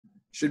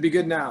Should be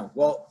good now.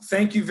 Well,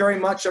 thank you very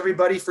much,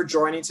 everybody, for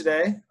joining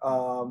today.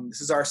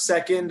 This is our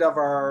second of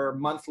our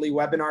monthly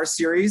webinar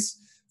series,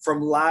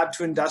 From Lab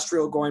to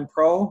Industrial Going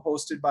Pro,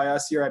 hosted by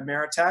us here at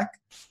Maratek.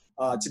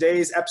 Today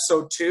is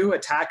episode 2,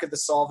 Attack of the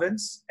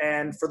Solvents.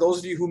 And for those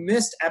of you who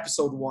missed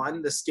episode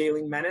 1, The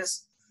Scaling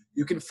Menace,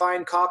 you can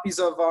find copies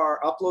of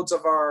our uploads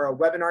of our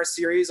webinar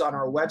series on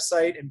our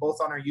website and both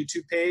on our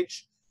YouTube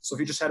page. So if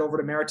you just head over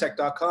to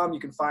maratek.com,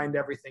 you can find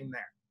everything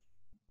there.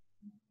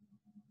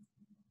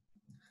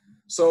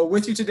 So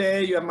with you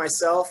today, you have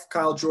myself,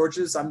 Kyle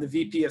Georges. I'm the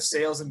VP of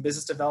Sales and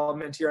Business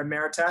Development here at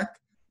Maratek.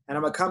 And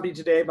I'm accompanied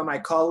today by my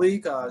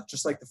colleague,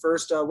 just like the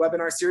first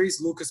webinar series,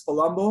 Lucas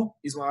Palumbo.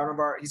 He's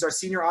our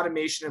Senior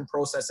Automation and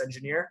Process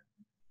Engineer.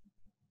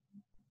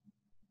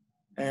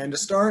 And to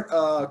start,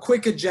 a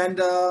quick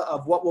agenda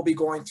of what we'll be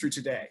going through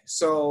today.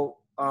 So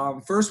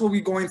first, we'll be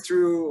going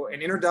through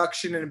an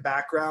introduction and a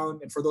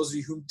background. And for those of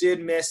you who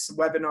did miss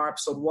webinar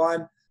episode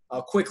 1,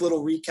 a quick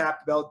little recap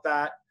about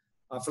that.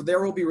 From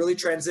there, we'll be really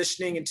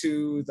transitioning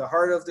into the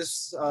heart of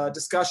this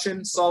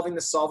discussion, solving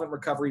the solvent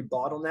recovery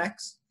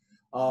bottlenecks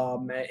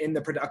in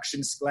the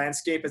production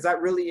landscape, as that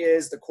really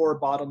is the core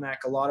bottleneck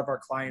a lot of our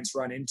clients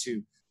run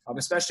into,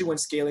 especially when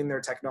scaling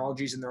their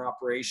technologies and their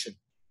operation.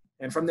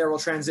 And from there, we'll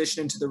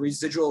transition into the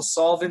residual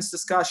solvents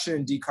discussion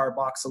and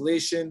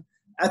decarboxylation,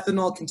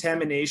 ethanol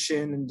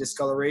contamination and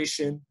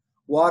discoloration,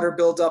 water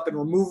buildup and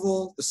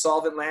removal, the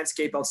solvent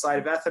landscape outside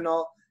of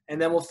ethanol,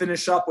 and then we'll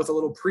finish up with a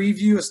little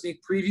preview, a sneak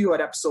preview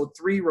at episode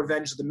 3,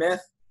 Revenge of the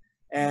Myth,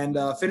 and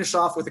finish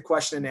off with a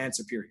question and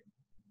answer period.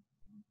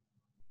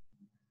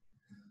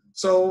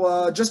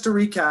 So just to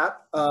recap,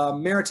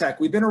 Maratek,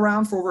 we've been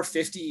around for over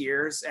 50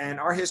 years, and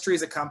our history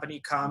as a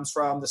company comes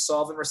from the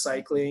solvent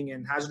recycling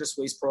and hazardous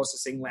waste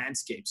processing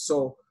landscape.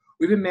 So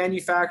we've been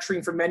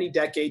manufacturing for many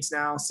decades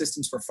now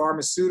systems for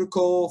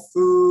pharmaceutical,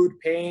 food,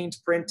 paint,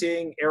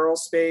 printing,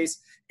 aerospace,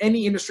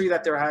 any industry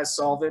that there has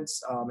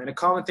solvents. And a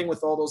common thing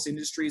with all those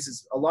industries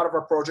is a lot of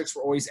our projects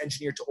were always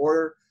engineered to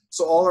order.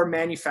 So all our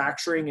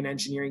manufacturing and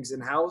engineering is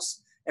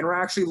in-house. And we're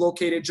actually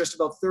located just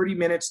about 30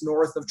 minutes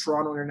north of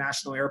Toronto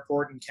International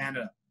Airport in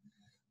Canada.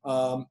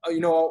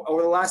 You know,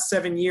 over the last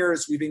 7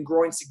 years, we've been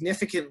growing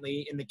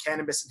significantly in the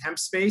cannabis and hemp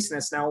space, and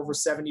that's now over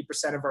 70%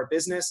 of our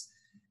business.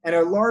 And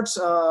a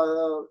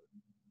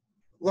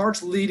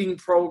large leading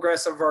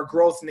progress of our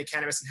growth in the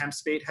cannabis and hemp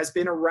space has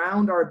been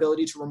around our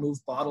ability to remove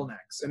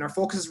bottlenecks. And our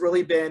focus has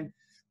really been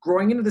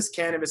growing into this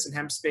cannabis and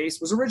hemp space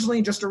was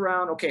originally just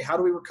around, okay, how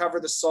do we recover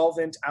the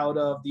solvent out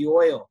of the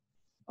oil?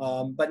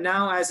 But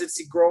now as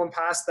it's grown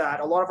past that,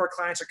 a lot of our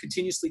clients are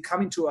continuously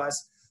coming to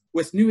us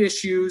with new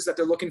issues that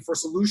they're looking for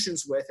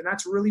solutions with. And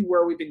that's really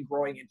where we've been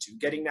growing into,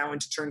 getting now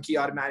into turnkey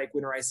automatic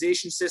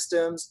winterization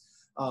systems,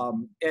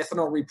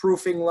 ethanol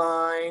reproofing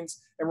lines,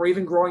 and we're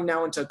even growing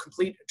now into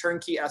complete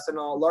turnkey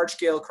ethanol,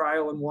 large-scale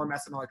cryo and warm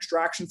ethanol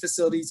extraction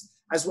facilities,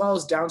 as well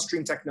as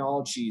downstream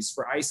technologies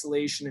for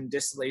isolation and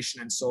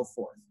distillation and so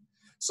forth.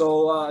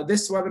 So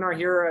this webinar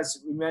here, as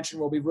we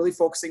mentioned, will be really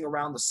focusing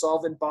around the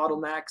solvent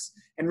bottlenecks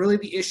and really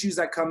the issues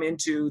that come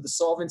into the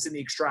solvents in the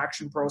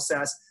extraction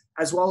process,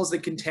 as well as the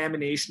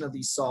contamination of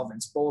these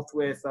solvents, both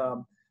with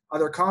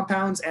other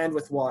compounds and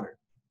with water.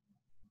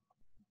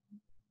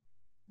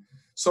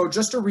 So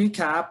just to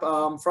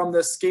recap, from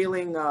the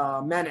scaling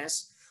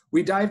menace,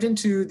 we dived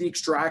into the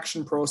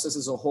extraction process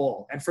as a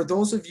whole. And for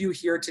those of you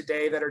here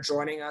today that are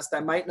joining us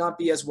that might not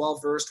be as well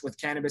versed with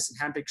cannabis and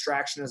hemp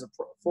extraction as a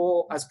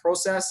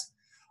process,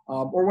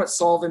 or what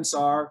solvents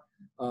are,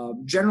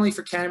 generally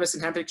for cannabis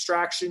and hemp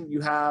extraction, you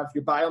have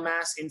your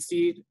biomass in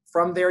feed.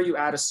 From there, you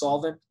add a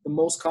solvent. The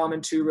most common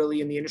two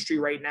really in the industry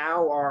right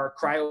now are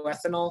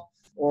cryoethanol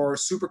or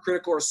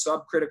supercritical or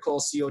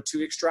subcritical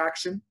CO2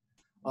 extraction.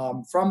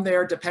 From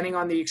there, depending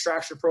on the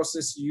extraction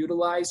process you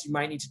utilize, you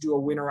might need to do a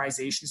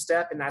winterization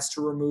step, and that's to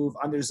remove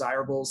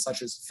undesirables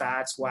such as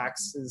fats,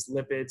 waxes,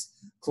 lipids,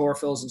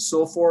 chlorophylls, and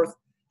so forth,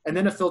 and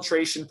then a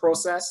filtration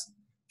process.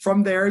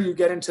 From there, you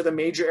get into the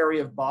major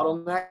area of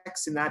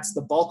bottlenecks, and that's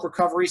the bulk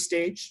recovery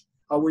stage,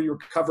 where you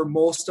recover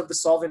most of the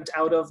solvent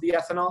out of the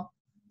ethanol,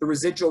 the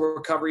residual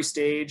recovery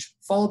stage,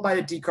 followed by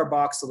the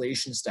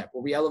decarboxylation step,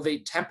 where we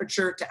elevate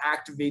temperature to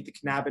activate the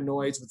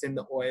cannabinoids within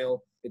the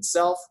oil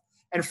itself.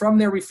 And from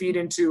there, we feed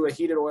into a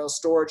heated oil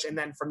storage. And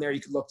then from there, you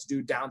could look to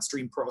do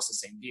downstream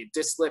processing, be it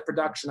distillate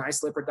production,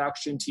 isolate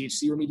production,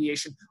 THC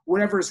remediation,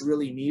 whatever is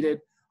really needed.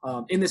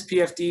 In this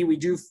PFD, we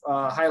do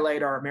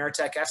highlight our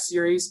Maratek F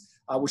series,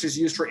 which is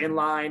used for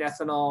inline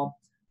ethanol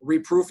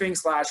reproofing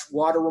 /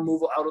 water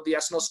removal out of the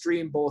ethanol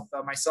stream. Both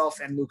myself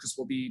and Lucas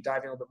will be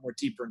diving a little bit more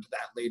deeper into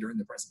that later in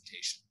the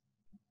presentation.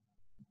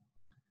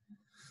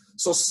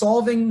 So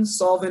solving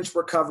solvent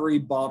recovery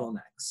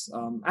bottlenecks.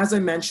 As I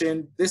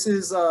mentioned, this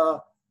is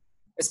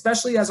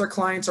especially as our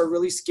clients are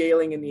really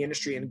scaling in the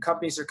industry and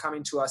companies are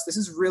coming to us, this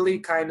is really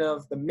kind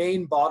of the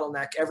main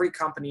bottleneck every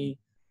company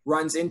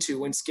runs into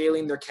when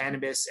scaling their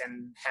cannabis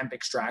and hemp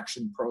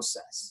extraction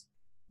process.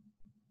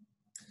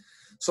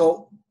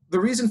 So the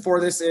reason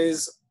for this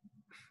is,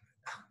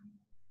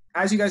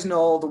 as you guys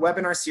know, the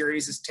webinar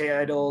series is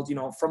titled,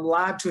 From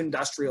Lab to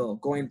Industrial,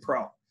 Going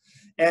Pro.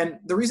 And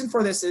the reason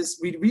for this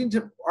is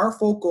our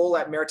full goal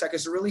at Maratek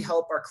is to really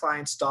help our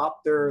clients stop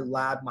their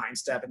lab mind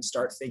step and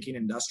start thinking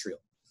industrial.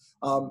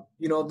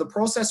 You know, the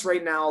process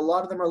right now, a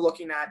lot of them are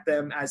looking at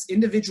them as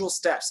individual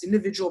steps,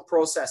 individual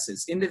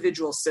processes,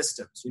 individual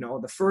systems. You know,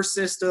 the first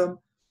system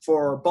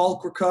for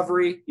bulk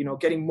recovery, you know,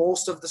 getting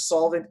most of the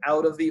solvent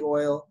out of the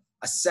oil,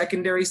 a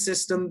secondary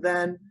system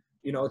then,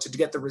 you know, to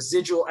get the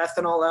residual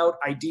ethanol out,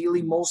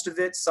 ideally most of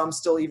it, some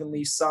still even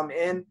leave some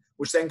in,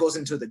 which then goes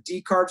into the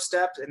decarb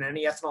step, and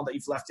any ethanol that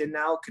you've left in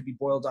now could be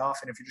boiled off.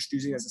 And if you're just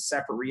using it as a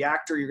separate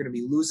reactor, you're going to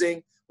be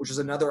losing, which is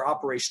another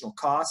operational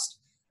cost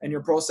in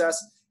your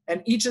process.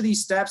 And each of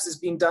these steps is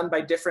being done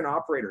by different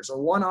operators,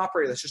 or one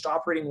operator that's just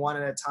operating one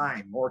at a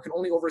time, or can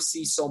only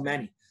oversee so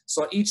many.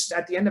 So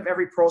at the end of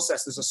every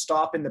process, there's a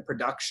stop in the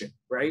production,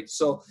 right?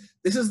 So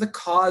this is the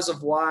cause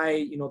of why,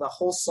 you know, the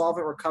whole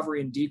solvent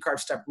recovery and decarb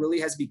step really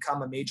has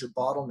become a major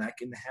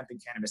bottleneck in the hemp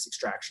and cannabis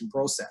extraction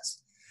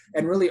process.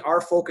 And really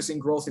our focus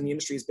and growth in the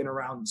industry has been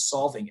around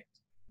solving it.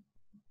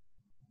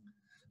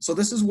 So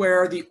this is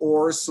where the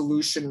OR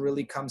solution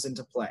really comes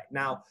into play.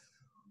 Now,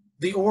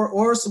 the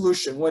OR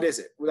solution, what is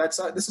it?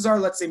 This is our,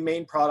 let's say,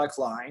 main product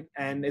line,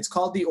 and it's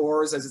called the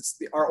ORs as it's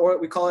our oil.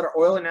 We call it our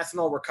oil and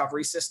ethanol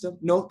recovery system.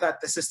 Note that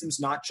the system's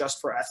not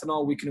just for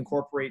ethanol. We can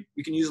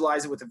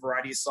utilize it with a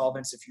variety of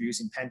solvents if you're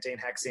using pentane,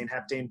 hexane,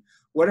 heptane,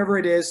 whatever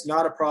it is,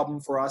 not a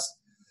problem for us.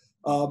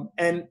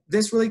 And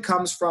this really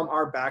comes from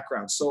our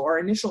background. So our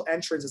initial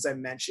entrance, as I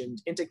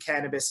mentioned, into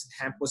cannabis and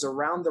hemp was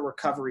around the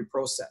recovery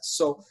process.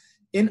 So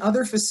in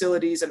other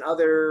facilities and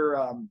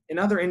in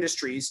other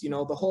industries, you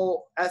know, the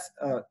whole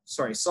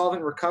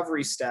solvent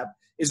recovery step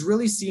is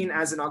really seen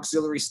as an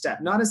auxiliary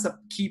step, not as the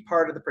key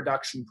part of the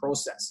production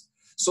process.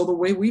 So the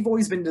way we've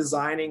always been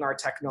designing our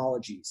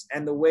technologies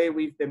and the way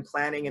we've been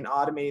planning and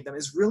automating them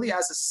is really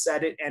as a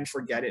set it and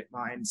forget it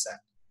mindset,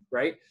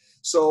 right?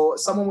 So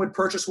someone would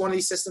purchase one of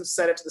these systems,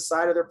 set it to the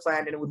side of their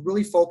plant, and it would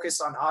really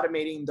focus on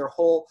automating their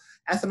whole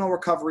ethanol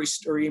recovery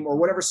stream or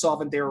whatever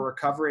solvent they were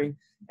recovering.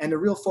 And the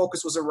real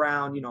focus was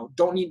around, you know,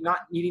 not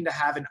needing to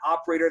have an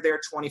operator there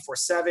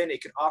 24/7.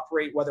 It could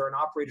operate whether an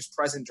operator is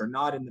present or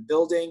not in the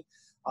building.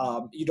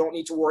 You don't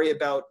need to worry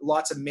about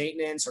lots of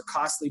maintenance or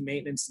costly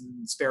maintenance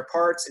and spare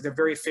parts. They're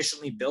very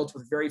efficiently built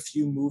with very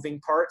few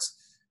moving parts.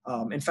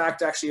 In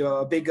fact, actually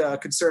a big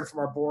concern from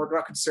our board,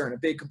 a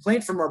big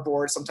complaint from our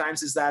board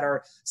sometimes is that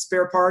our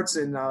spare parts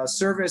and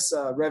service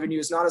revenue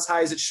is not as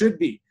high as it should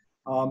be.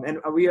 And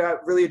we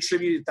really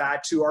attributed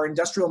that to our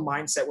industrial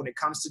mindset when it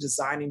comes to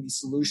designing these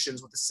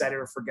solutions with a set it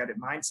or forget it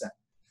mindset.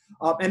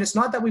 And it's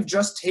not that we've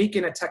just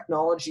taken a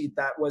technology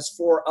that was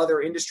for other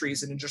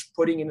industries and just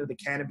putting into the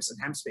cannabis and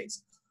hemp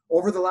space.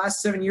 Over the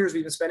last 7 years,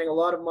 we've been spending a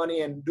lot of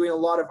money and doing a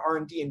lot of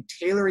R&D and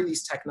tailoring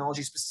these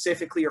technologies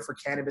specifically or for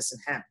cannabis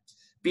and hemp,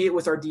 be it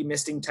with our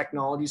demisting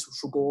technologies, which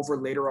we'll go over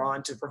later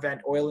on to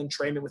prevent oil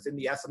entrainment within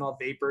the ethanol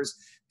vapors,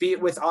 be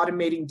it with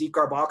automating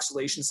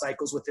decarboxylation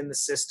cycles within the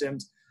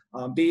systems,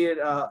 be it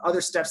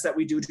other steps that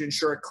we do to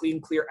ensure a clean,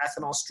 clear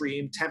ethanol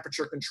stream,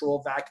 temperature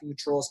control, vacuum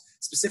controls,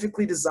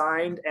 specifically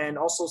designed and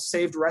also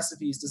saved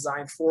recipes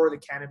designed for the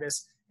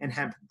cannabis and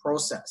hemp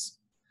process.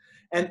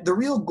 And the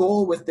real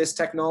goal with this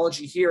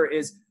technology here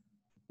is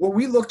what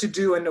we look to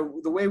do, and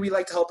the way we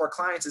like to help our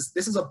clients is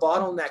this is a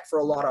bottleneck for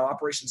a lot of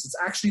operations. It's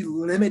actually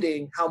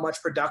limiting how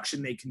much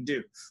production they can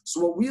do. So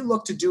what we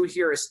look to do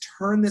here is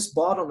turn this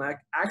bottleneck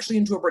actually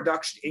into a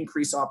production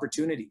increase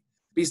opportunity.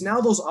 Because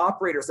now those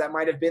operators that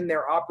might have been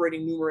there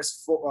operating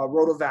numerous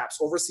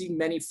rotovaps, overseeing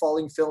many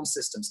falling film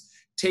systems,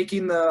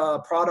 taking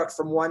the product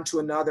from one to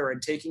another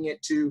and taking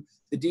it to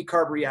the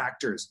decarb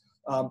reactors,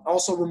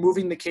 also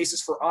removing the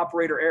cases for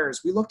operator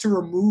errors. We look to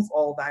remove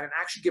all that and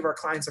actually give our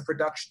clients a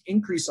production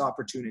increase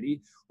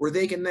opportunity where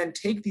they can then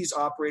take these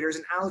operators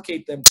and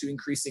allocate them to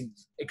increasing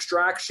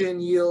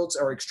extraction yields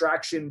or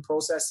extraction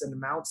process and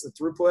amounts of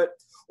throughput,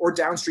 or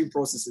downstream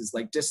processes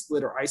like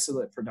distillate or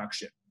isolate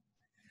production.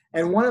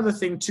 And one other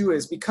thing too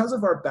is because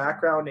of our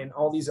background in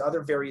all these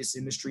other various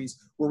industries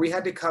where we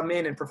had to come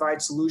in and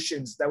provide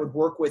solutions that would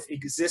work with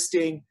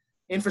existing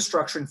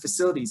infrastructure and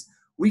facilities,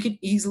 we can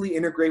easily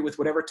integrate with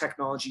whatever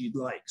technology you'd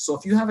like. So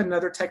if you have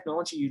another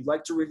technology you'd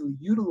like to really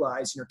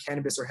utilize in your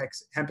cannabis or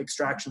hemp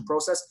extraction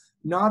process,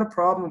 not a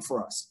problem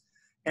for us.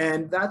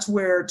 And that's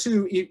where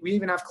too, we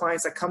even have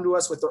clients that come to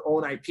us with their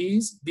own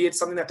IPs, be it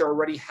something that they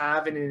already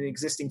have in an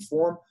existing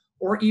form,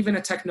 or even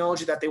a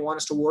technology that they want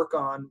us to work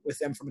on with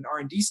them from an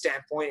R&D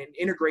standpoint and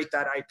integrate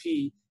that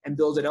IP and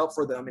build it out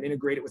for them and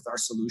integrate it with our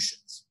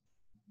solutions.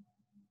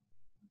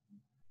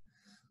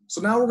 So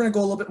now we're going to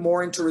go a little bit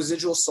more into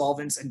residual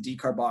solvents and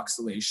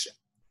decarboxylation.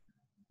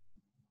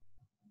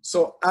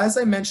 So as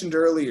I mentioned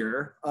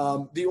earlier,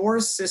 the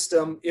ORS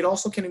system, it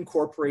also can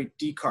incorporate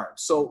decarb.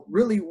 So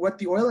really what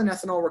the oil and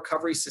ethanol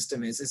recovery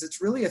system is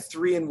it's really a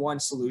 3-in-1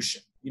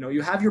 solution. You know,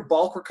 you have your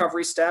bulk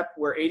recovery step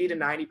where 80 to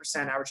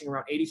 90%, averaging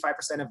around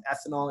 85% of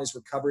ethanol is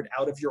recovered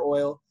out of your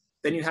oil.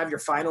 Then you have your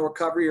final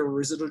recovery or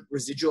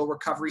residual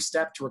recovery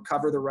step to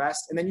recover the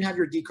rest. And then you have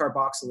your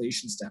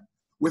decarboxylation step.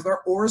 With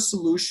our ORS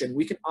solution,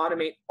 we can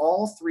automate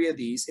all 3 of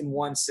these in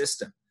one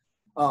system,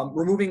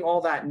 removing all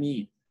that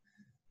need.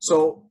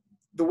 So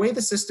the way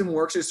the system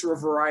works is through a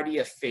variety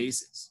of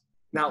phases.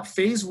 Now,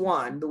 phase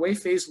one, the way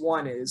phase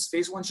one is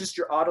just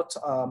your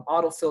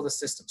auto fill the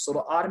system. So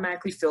it'll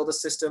automatically fill the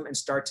system and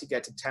start to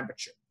get to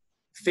temperature.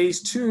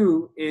 Phase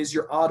two is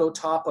your auto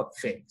top up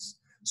phase.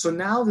 So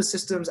now the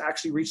system's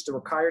actually reached the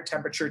required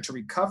temperature to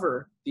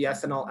recover the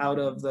ethanol out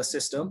of the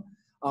system.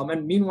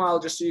 And meanwhile,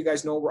 just so you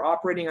guys know, we're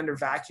operating under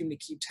vacuum to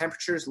keep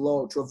temperatures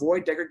low, to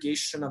avoid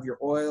degradation of your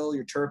oil,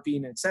 your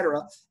terpene,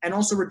 etc., and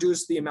also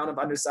reduce the amount of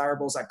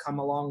undesirables that come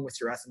along with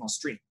your ethanol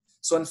stream.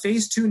 So in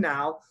phase two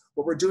now,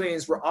 what we're doing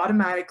is we're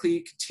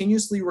automatically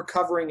continuously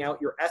recovering out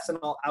your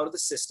ethanol out of the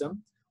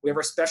system. We have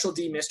our special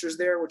demisters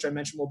there, which I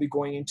mentioned we'll be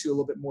going into a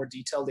little bit more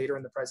detail later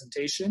in the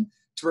presentation,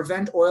 to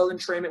prevent oil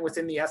entrainment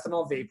within the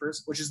ethanol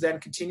vapors, which is then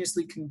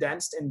continuously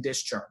condensed and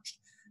discharged.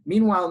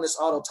 Meanwhile, in this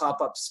auto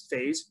top-up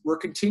phase, we're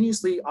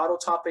continuously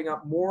auto-topping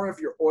up more of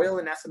your oil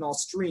and ethanol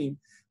stream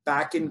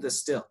back into the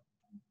still.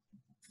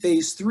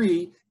 Phase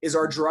three is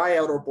our dry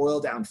out or boil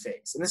down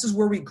phase. And this is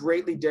where we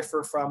greatly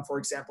differ from, for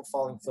example,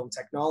 falling film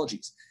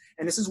technologies.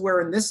 And this is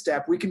where in this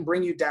step, we can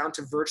bring you down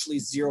to virtually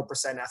 0%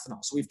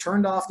 ethanol. So we've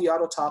turned off the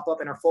auto top up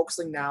and are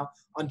focusing now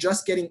on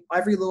just getting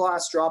every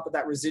last drop of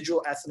that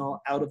residual ethanol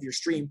out of your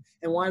stream,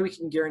 and why we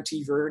can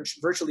guarantee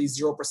virtually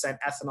 0%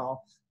 ethanol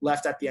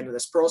left at the end of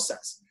this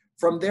process.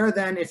 From there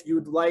then, if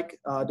you'd like,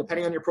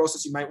 depending on your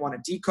process, you might want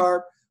to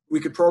decarb. We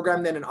could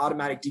program then an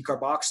automatic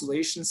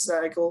decarboxylation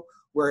cycle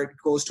where it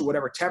goes to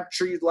whatever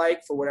temperature you'd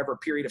like for whatever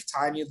period of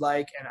time you'd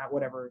like and at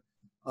whatever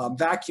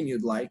vacuum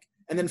you'd like.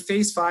 And then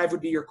phase five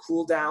would be your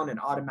cool down and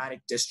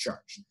automatic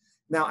discharge.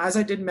 Now, as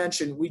I did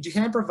mention, we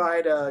can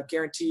provide a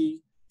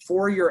guarantee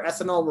for your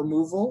ethanol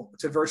removal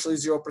to virtually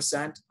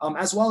 0%,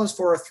 as well as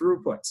for our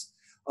throughputs.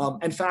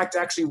 In fact,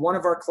 actually, one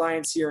of our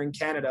clients here in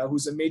Canada,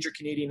 who's a major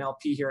Canadian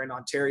LP here in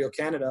Ontario,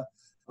 Canada,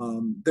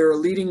 they're a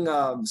leading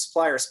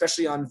supplier,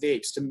 especially on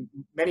vapes, to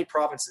many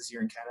provinces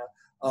here in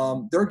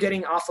Canada. They're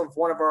getting off of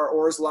one of our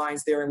ores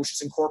lines there, which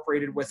is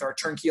incorporated with our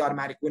turnkey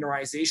automatic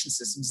winterization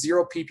system,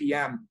 0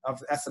 ppm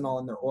of ethanol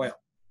in their oil.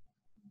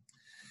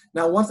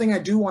 Now, one thing I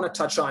do want to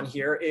touch on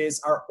here is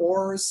our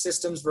ores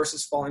systems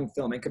versus falling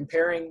film, and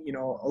comparing, you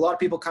know, a lot of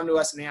people come to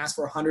us and they ask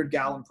for a 100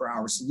 gallon per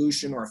hour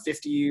solution or a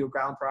 50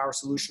 gallon per hour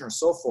solution or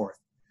so forth.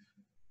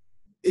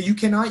 You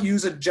cannot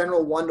use a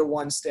general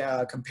one-to-one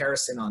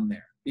comparison on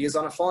there, because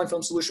on a falling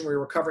film solution, we're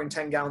recovering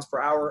 10 gallons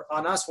per hour.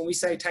 On us, when we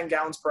say 10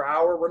 gallons per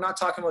hour, we're not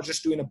talking about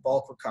just doing a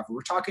bulk recovery.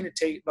 We're talking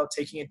about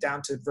taking it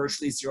down to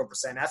virtually 0%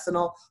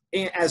 ethanol,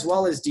 as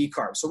well as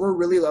decarb. So we're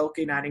really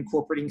looking at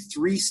incorporating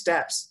 3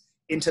 steps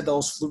into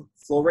those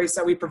flow rates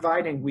that we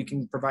provide, and we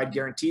can provide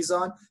guarantees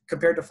on,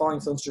 compared to falling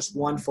films, just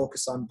one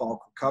focus on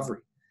bulk recovery.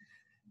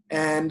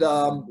 And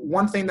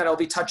one thing that I'll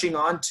be touching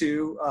on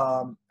too,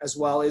 as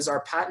well, is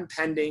our patent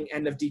pending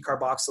end of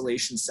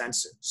decarboxylation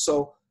sensor.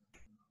 So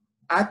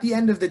at the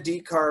end of the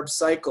decarb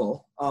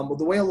cycle,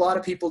 the way a lot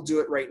of people do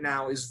it right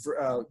now is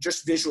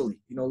just visually,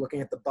 you know,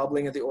 looking at the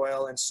bubbling of the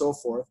oil and so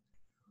forth.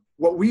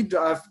 What we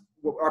do,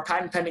 our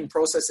patent pending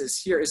process is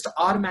here is to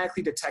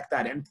automatically detect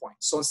that endpoint.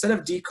 So instead of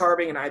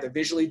decarbing and either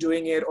visually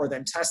doing it or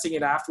then testing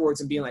it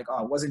afterwards and being like,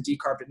 oh, it wasn't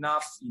decarbed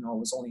enough, you know, it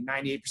was only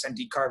 98%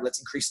 decarb, let's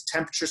increase the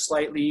temperature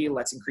slightly,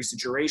 let's increase the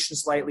duration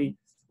slightly,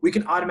 we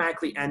can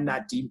automatically end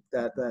that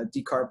the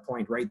decarb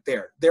point right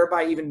there,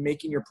 thereby even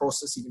making your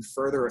process even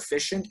further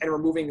efficient and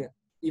removing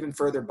even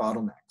further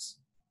bottlenecks.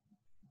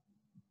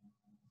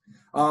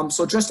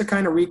 So just to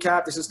kind of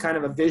recap, this is kind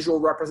of a visual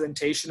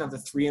representation of the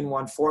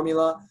 3-in-1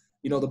 formula.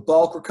 You know, the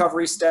bulk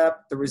recovery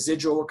step, the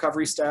residual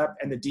recovery step,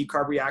 and the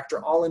decarb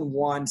reactor all in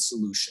one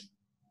solution.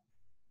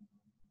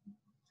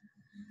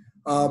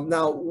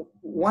 Now,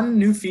 one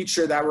new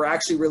feature that we're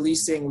actually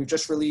releasing, we've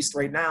just released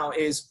right now,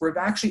 is we've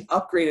actually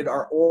upgraded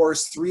our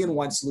ores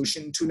 3-in-1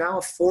 solution to now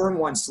a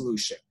 4-in-1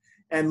 solution.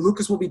 And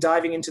Lucas will be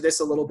diving into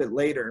this a little bit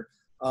later.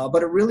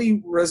 But it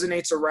really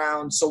resonates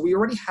around, so we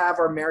already have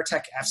our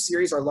Maratek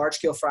F-Series, our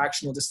large-scale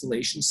fractional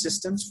distillation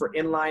systems for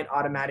inline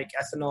automatic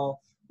ethanol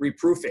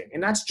reproofing.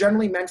 And that's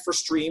generally meant for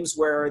streams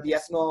where the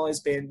ethanol has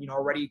been, you know,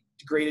 already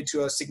degraded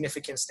to a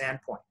significant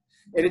standpoint.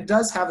 And it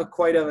does have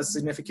quite a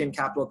significant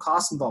capital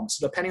cost involved.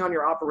 So depending on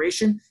your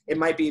operation, it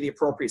might be the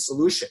appropriate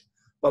solution.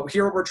 But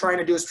here what we're trying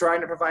to do is trying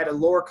to provide a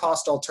lower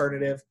cost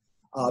alternative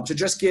to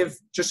just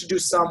to do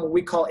some what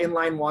we call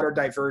inline water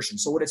diversion.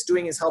 So what it's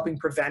doing is helping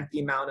prevent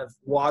the amount of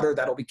water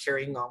that'll be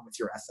carrying on with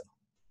your ethanol.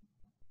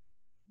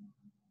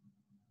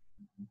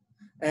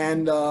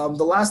 And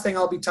the last thing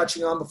I'll be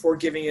touching on before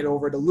giving it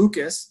over to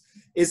Lucas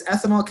is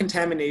ethanol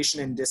contamination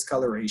and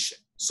discoloration.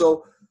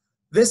 So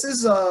this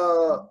is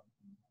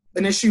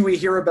an issue we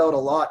hear about a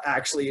lot,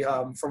 actually,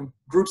 from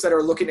groups that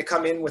are looking to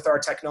come in with our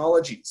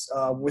technologies,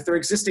 with their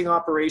existing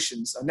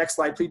operations. Next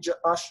slide, please,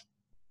 Josh.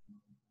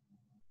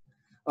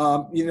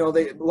 You know,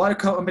 a lot of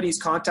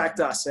companies contact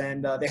us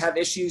and they have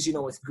issues, you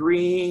know, with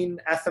green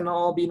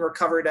ethanol being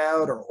recovered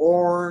out, or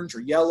orange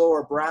or yellow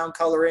or brown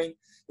coloring.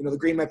 You know, the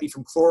green might be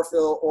from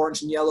chlorophyll,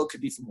 orange and yellow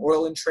could be from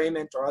oil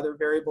entrainment or other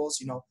variables,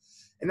 you know.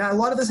 And that, a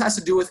lot of this has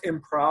to do with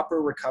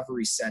improper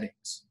recovery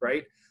settings,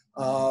 right?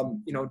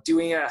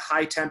 doing it at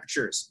high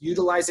temperatures,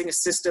 utilizing a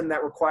system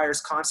that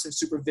requires constant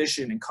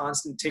supervision and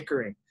constant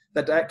tickering,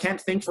 that can't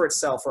think for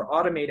itself or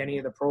automate any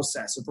of the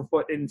process, or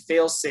put in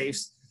fail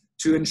safes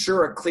to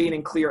ensure a clean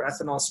and clear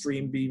ethanol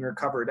stream being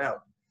recovered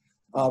out.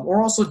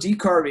 Or also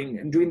decarbing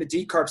and doing the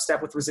decarb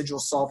step with residual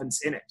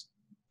solvents in it.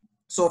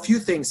 So a few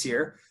things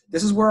here.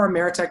 This is where our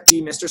Maratek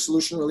demister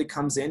solution really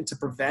comes in to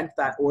prevent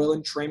that oil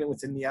entrainment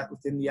within the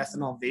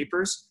ethanol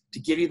vapors, to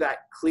give you that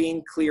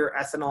clean, clear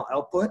ethanol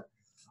output.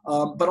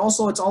 But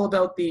also it's all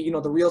about the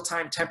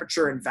real-time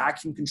temperature and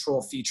vacuum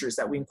control features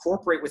that we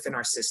incorporate within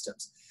our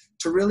systems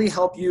to really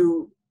help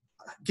you,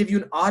 give you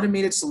an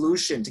automated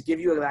solution to give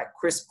you that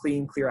crisp,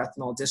 clean, clear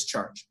ethanol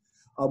discharge.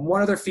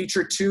 One other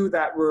feature too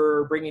that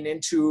we're bringing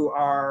into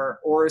our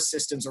Aura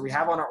systems, or we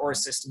have on our Aura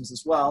systems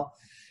as well,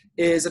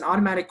 is an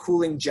automatic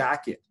cooling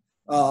jacket.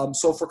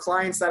 So for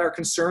clients that are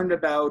concerned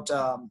about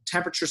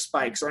temperature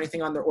spikes or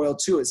anything on their oil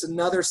too, it's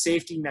another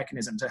safety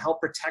mechanism to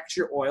help protect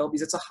your oil,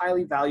 because it's a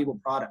highly valuable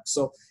product.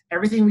 So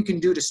everything we can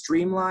do to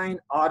streamline,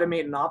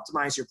 automate, and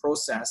optimize your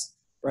process,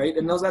 right?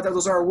 And those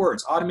are our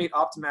words: automate,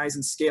 optimize,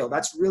 and scale.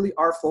 That's really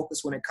our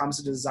focus when it comes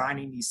to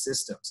designing these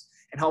systems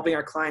and helping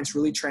our clients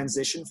really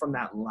transition from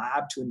that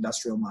lab to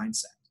industrial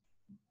mindset.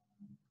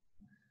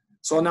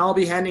 So now I'll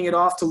be handing it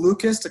off to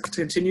Lucas to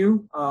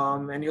continue,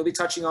 and he'll be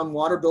touching on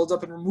water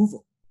buildup and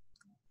removal.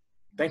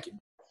 Thank you.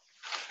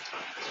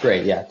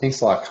 Great, yeah,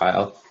 thanks a lot,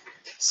 Kyle.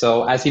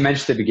 So as he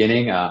mentioned at the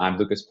beginning, I'm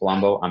Lucas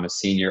Palumbo. I'm a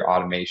senior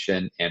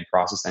automation and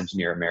process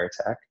engineer at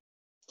Maratek.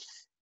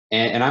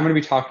 And I'm gonna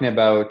be talking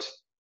about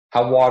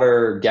how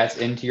water gets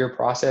into your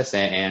process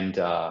and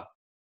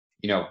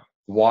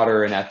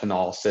water and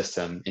ethanol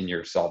system in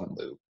your solvent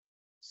loop.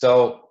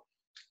 So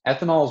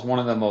ethanol is one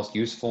of the most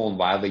useful and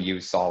widely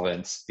used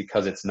solvents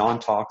because it's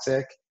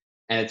non-toxic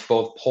and it's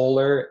both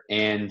polar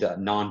and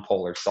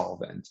non-polar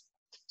solvent.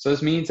 So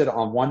this means that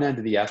on one end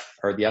of the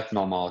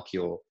ethanol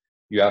molecule,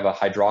 you have a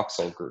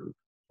hydroxyl group,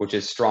 which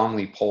is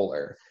strongly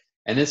polar.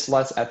 And this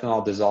lets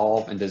ethanol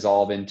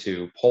dissolve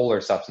into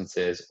polar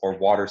substances or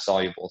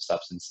water-soluble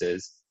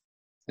substances.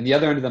 And the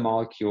other end of the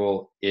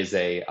molecule is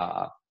a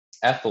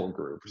ethyl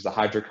group, which is a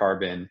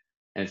hydrocarbon,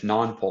 and it's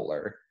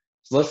non-polar.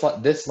 So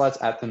this lets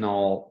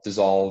ethanol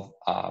dissolve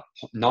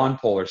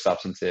non-polar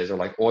substances, or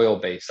like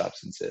oil-based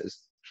substances.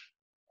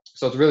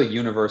 So it's really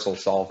universal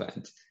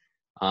solvent.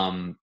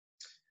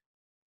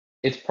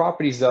 Its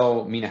properties,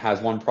 though, mean it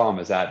has one problem,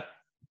 is that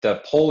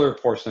the polar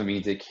portion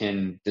means it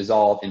can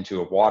dissolve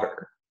into a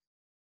water,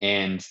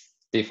 and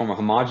they form a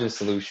homogeneous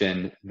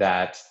solution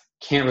that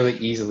can't really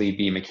easily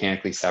be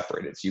mechanically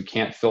separated. So you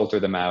can't filter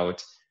them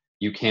out,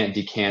 you can't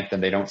decant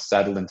them, they don't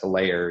settle into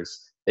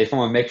layers. They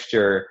form a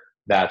mixture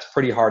that's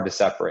pretty hard to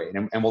separate.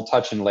 And we'll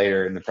touch in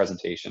later in the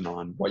presentation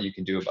on what you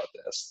can do about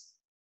this.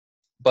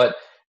 But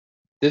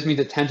this means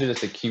it tends to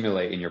just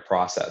accumulate in your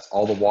process.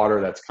 All the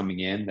water that's coming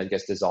in that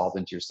gets dissolved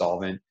into your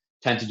solvent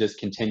tends to just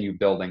continue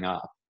building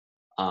up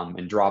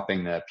and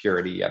dropping the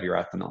purity of your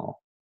ethanol.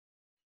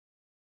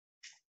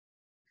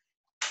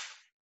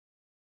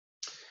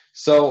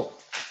 So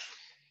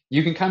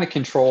you can kind of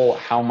control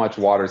how much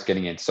water is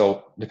getting in.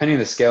 So depending on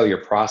the scale of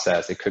your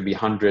process, it could be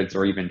hundreds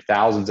or even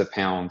thousands of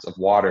pounds of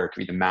water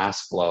could be the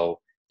mass flow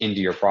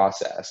into your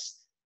process.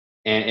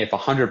 And if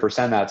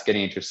 100% that's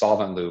getting into your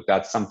solvent loop,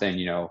 that's something,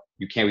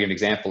 we give an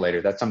example later,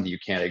 that's something you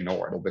can't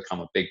ignore. It'll become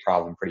a big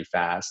problem pretty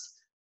fast.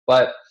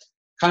 But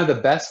kind of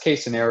the best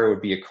case scenario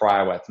would be a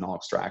cryoethanol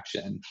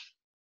extraction.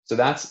 So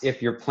that's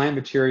if your plant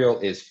material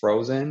is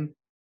frozen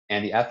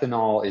and the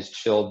ethanol is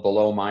chilled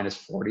below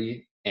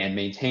 -40 and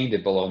maintained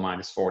at below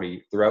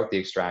 -40 throughout the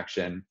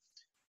extraction.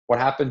 What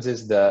happens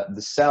is the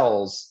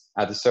cells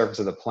at the surface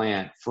of the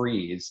plant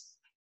freeze,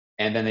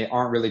 and then they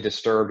aren't really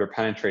disturbed or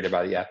penetrated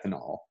by the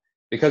ethanol.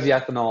 Because the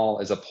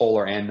ethanol is a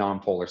polar and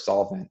non-polar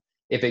solvent,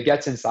 if it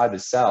gets inside the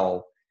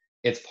cell,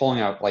 it's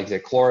pulling out like the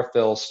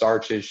chlorophyll,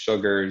 starches,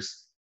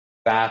 sugars,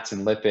 fats,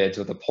 and lipids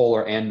with the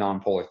polar and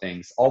non-polar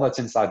things, all that's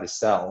inside the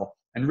cell.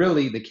 And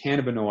really the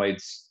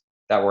cannabinoids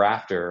that we're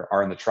after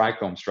are in the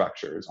trichome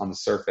structures on the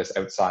surface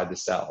outside the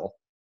cell.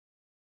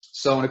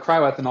 So in a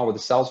cryoethanol where the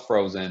cell's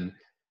frozen,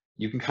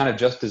 you can kind of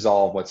just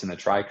dissolve what's in the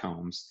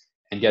trichomes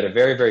and get a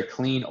very, very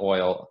clean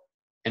oil,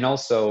 and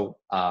also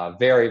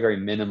very, very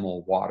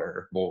minimal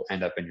water will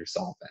end up in your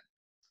solvent.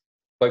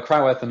 But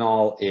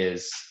cryoethanol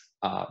is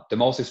the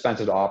most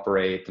expensive to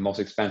operate, the most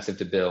expensive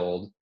to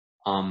build.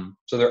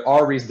 So there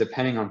are reasons,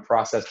 depending on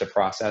process to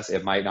process,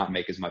 it might not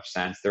make as much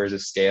sense. There is a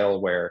scale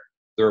where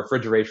the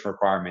refrigeration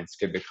requirements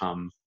could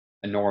become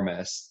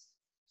enormous.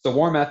 So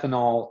warm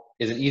ethanol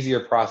is an easier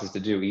process to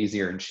do,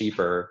 easier and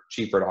cheaper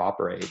to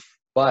operate.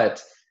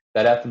 But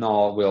that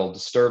ethanol will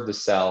disturb the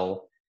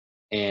cell,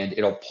 and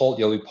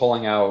you'll be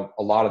pulling out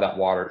a lot of that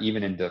water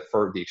even into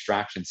the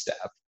extraction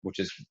step, which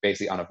is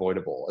basically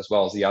unavoidable, as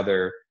well as the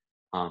other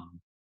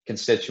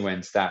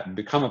constituents that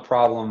become a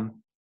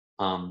problem.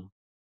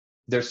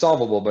 They're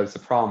solvable, but it's a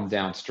problem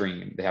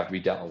downstream. They have to be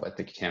dealt with,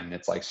 the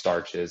contaminants like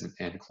starches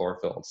and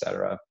chlorophyll, et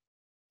cetera.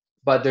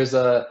 But there's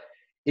a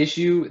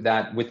issue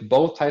that with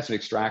both types of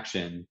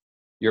extraction,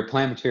 your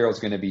plant material is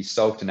going to be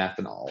soaked in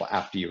ethanol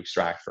after you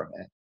extract from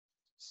it.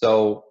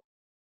 So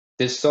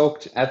this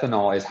soaked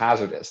ethanol is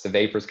hazardous. The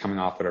vapors coming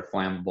off it are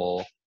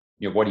flammable.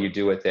 You know, what do you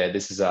do with it?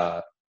 This is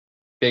a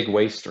big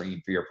waste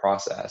stream for your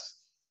process.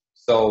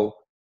 So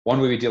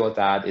one way we deal with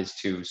that is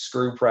to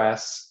screw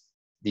press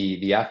the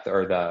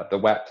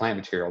wet plant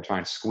material, try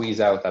and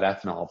squeeze out that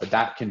ethanol. But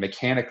that can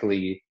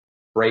mechanically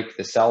break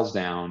the cells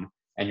down,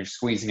 and you're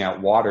squeezing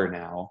out water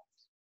now.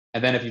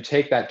 And then if you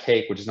take that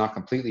cake, which is not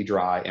completely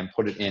dry, and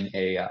put it in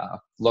a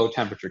low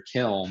temperature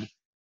kiln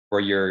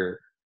where you're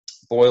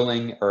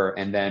boiling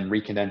and then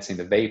recondensing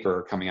the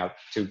vapor coming out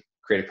to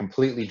create a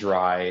completely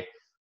dry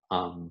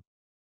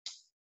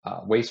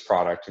waste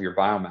product of your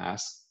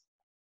biomass.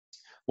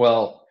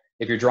 Well,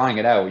 if you're drying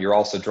it out, you're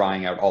also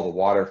drying out all the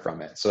water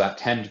from it. So that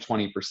 10 to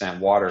 20%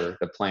 water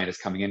the plant is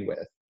coming in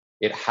with,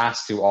 it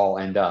has to all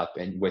end up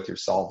with your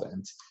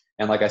solvent.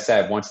 And like I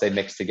said, once they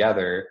mix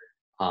together,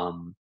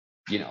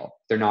 you know,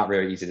 they're not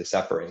very easy to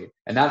separate.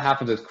 And that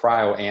happens with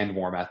cryo and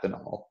warm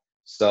ethanol.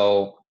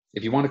 So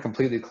if you want to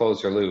completely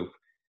close your loop,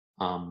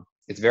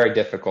 it's very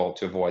difficult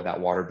to avoid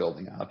that water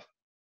building up.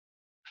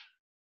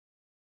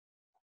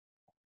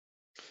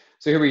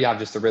 So here we have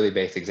just a really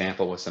basic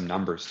example with some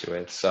numbers to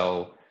it.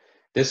 So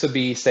this would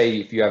be, say,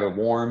 if you have a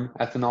warm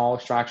ethanol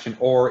extraction,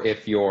 or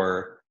if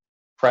you're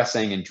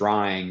pressing and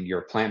drying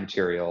your plant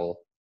material,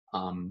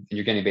 and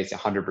you're getting basically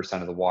 100%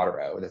 of the water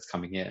out that's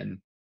coming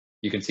in.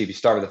 You can see if you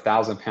start with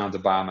 1,000 pounds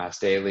of biomass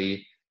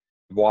daily,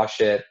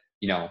 wash it,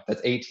 you know,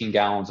 that's 18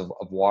 gallons of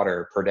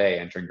water per day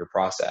entering your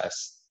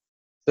process.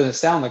 Doesn't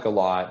sound like a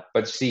lot,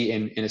 but see,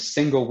 in a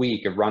single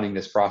week of running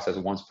this process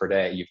once per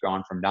day, you've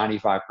gone from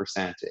 95%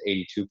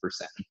 to 82%.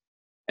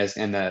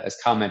 As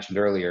Kyle mentioned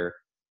earlier,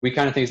 we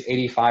kind of think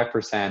it's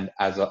 85%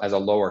 as a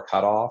lower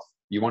cutoff.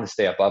 You want to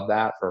stay above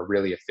that for a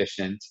really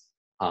efficient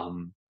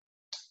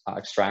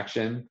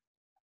extraction.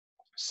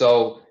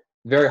 So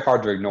very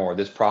hard to ignore.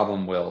 This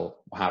problem will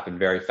happen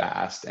very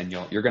fast, and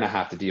you're going to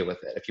have to deal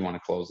with it if you want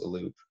to close the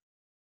loop.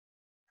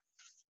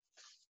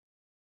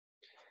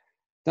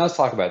 Now let's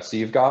talk about it. So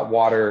you've got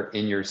water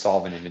in your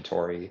solvent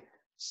inventory.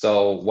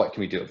 So what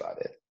can we do about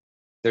it?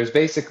 There's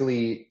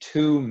basically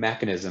two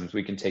mechanisms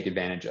we can take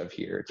advantage of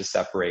here to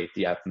separate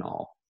the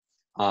ethanol.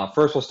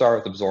 First, we'll start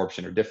with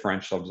absorption or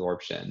differential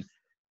absorption.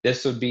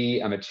 This would be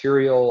a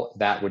material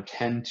that would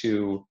tend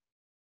to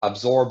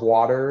absorb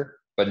water,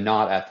 but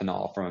not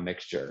ethanol from a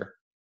mixture.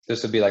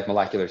 This would be like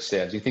molecular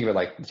sieves. You think of it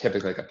like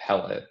typically like a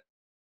pellet.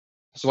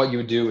 So what you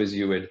would do is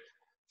you would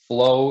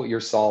flow your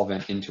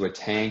solvent into a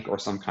tank or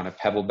some kind of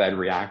pebble bed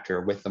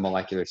reactor with the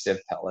molecular sieve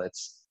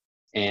pellets,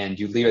 and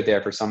you leave it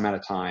there for some amount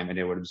of time, and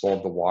it would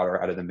absorb the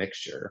water out of the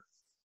mixture.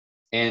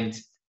 And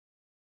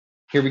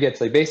here we get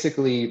to, like,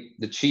 basically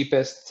the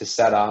cheapest to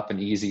set up and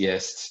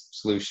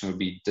easiest solution would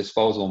be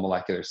disposable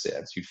molecular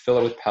sieves. You'd fill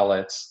it with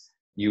pellets,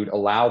 you'd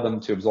allow them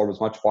to absorb as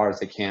much water as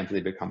they can until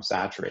they become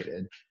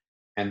saturated,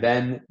 and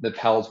then the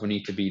pellets would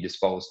need to be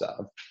disposed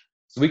of.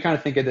 So we kind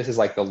of think of this as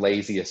like the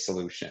laziest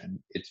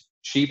solution. It's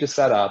cheap to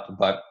set up,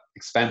 but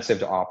expensive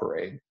to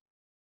operate.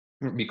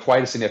 It would be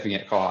quite a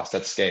significant cost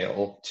at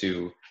scale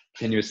to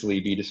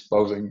continuously be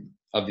disposing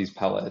of these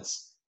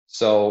pellets.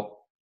 So,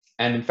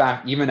 and in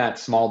fact, even at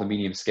small to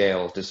medium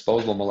scales,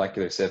 disposable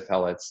molecular sieve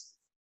pellets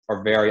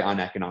are very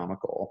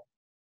uneconomical.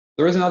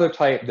 There is another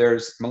type.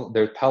 There's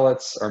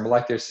pellets or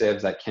molecular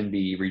sieves that can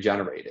be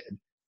regenerated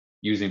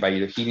by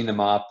either heating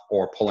them up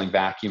or pulling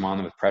vacuum on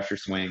them with pressure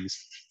swings.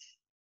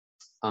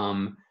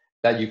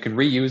 That you can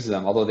reuse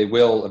them, although they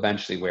will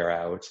eventually wear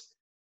out.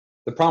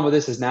 The problem with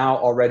this is now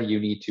already you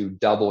need to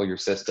double your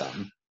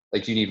system.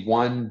 Like you need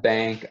one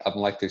bank of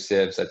molecular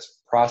sieves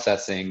that's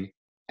processing,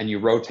 and you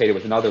rotate it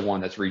with another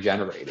one that's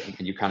regenerating,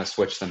 and you kind of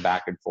switch them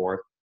back and forth.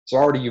 So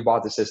already you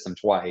bought the system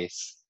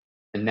twice,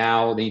 and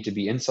now they need to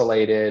be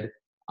insulated,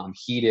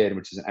 heated,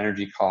 which is an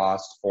energy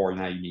cost, or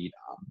now you need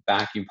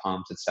vacuum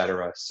pumps,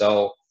 etc.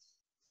 So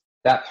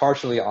that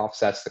partially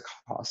offsets the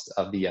cost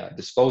of the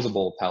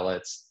disposable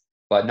pellets,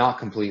 but not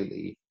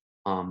completely.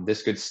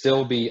 This could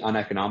still be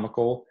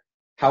uneconomical.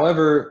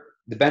 However,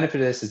 the benefit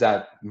of this is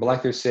that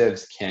molecular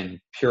sieves can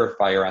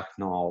purify your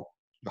ethanol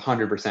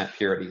 100%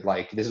 purity.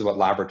 Like this is what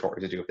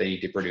laboratories do if they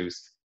need to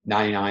produce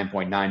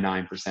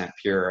 99.99%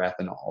 pure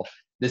ethanol.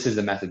 This is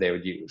the method they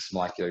would use,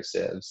 molecular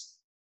sieves.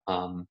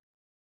 Then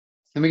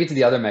we get to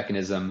the other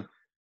mechanism,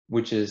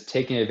 which is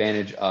taking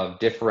advantage of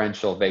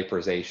differential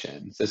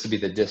vaporization. So this would be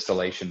the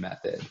distillation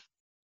method.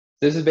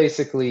 This is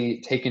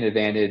basically taking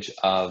advantage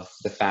of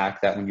the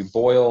fact that when you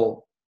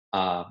boil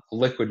a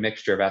liquid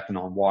mixture of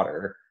ethanol and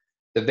water,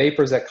 the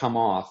vapors that come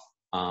off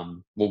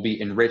will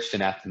be enriched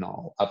in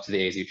ethanol up to the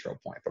azeotrope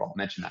point, but I'll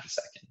mention that in a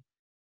second.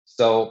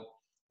 So,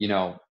 you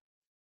know,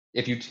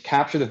 if you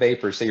capture the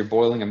vapors, say you're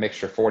boiling a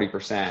mixture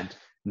 40%,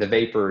 the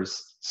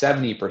vapors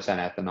 70%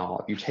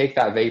 ethanol, if you take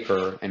that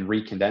vapor and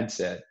recondense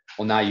it,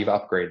 well, now you've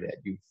upgraded it.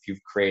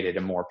 You've created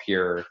a more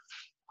pure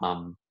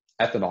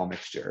ethanol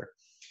mixture.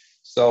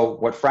 So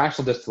what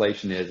fractional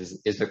distillation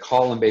is the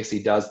column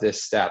basically does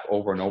this step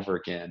over and over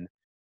again.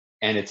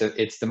 And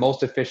it's the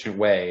most efficient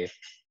way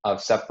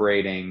of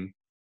separating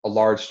a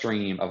large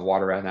stream of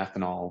water and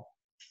ethanol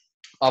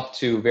up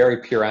to very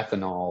pure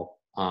ethanol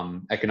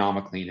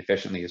economically and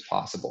efficiently as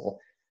possible.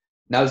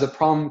 Now, there's a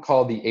problem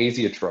called the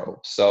azeotrope.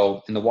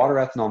 So in the water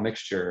ethanol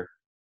mixture,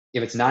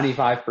 if it's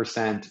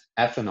 95%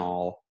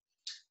 ethanol,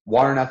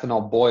 water and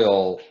ethanol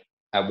boil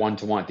at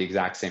 1-to-1 at the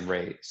exact same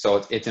rate.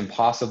 So it's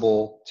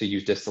impossible to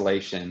use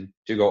distillation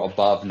to go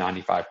above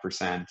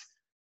 95%.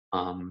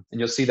 And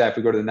you'll see that if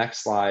we go to the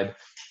next slide,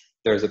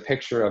 there's a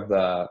picture of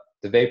the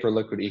vapor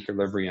liquid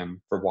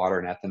equilibrium for water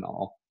and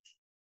ethanol.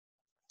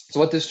 So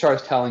what this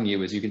chart is telling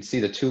you is you can see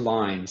the two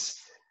lines.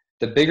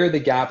 The bigger the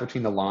gap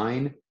between the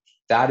line,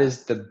 that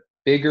is the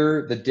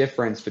bigger the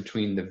difference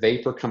between the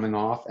vapor coming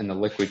off and the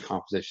liquid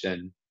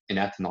composition in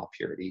ethanol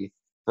purity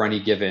for any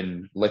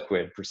given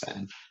liquid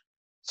percent.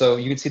 So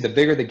you can see the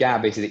bigger the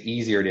gap, basically the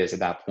easier it is at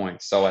that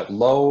point. So at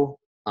low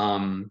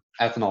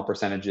ethanol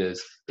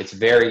percentages, it's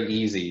very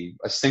easy,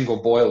 a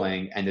single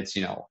boiling, and it's,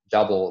 you know,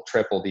 double,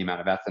 triple the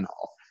amount of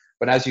ethanol.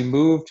 But as you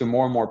move to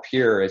more and more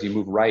pure, as you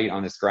move right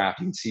on this graph,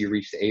 you can see you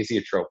reach the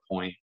azeotrope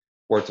point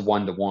where it's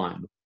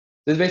 1-to-1.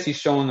 This is basically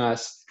showing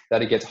us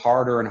that it gets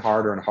harder and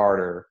harder and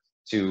harder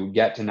to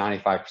get to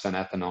 95%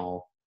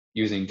 ethanol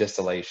using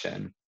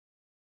distillation.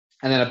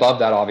 And then above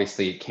that,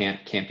 obviously, it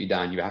can't be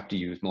done. You have to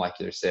use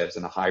molecular sieves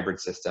in a hybrid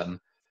system,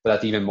 but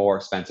that's even more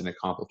expensive and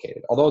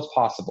complicated. Although it's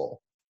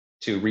possible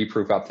to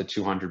reproof up to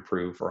 200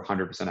 proof or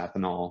 100%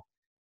 ethanol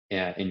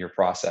in your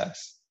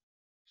process.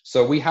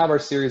 So we have our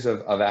series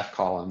of F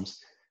columns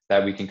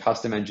that we can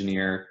custom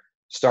engineer,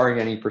 starting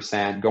at any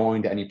percent,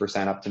 going to any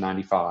percent up to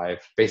 95,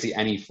 basically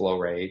any flow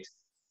rate.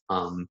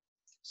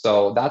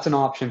 So that's an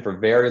option for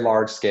very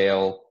large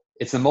scale.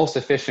 It's the most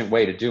efficient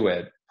way to do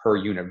it per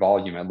unit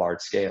volume at large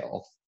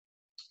scale,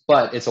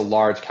 but it's a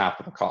large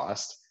capital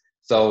cost.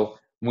 So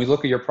when we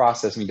look at your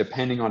process, I mean,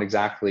 depending on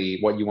exactly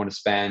what you want to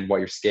spend, what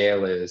your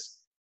scale is,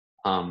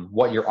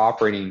 what your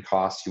operating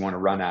costs you want to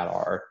run at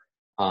are,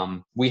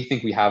 we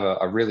think we have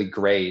a really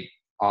great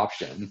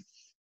option.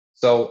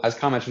 So as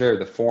commented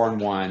earlier, the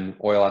 4-in-1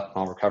 oil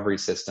ethanol recovery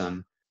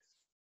system,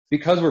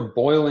 because we're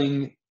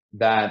boiling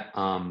that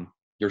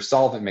your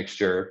solvent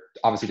mixture,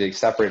 obviously to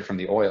separate it from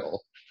the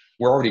oil,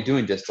 we're already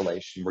doing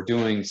distillation. We're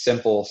doing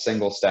simple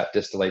single-step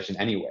distillation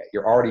anyway.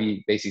 You're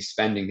already basically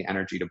spending the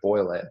energy to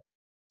boil it.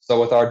 So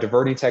with our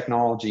diverting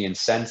technology and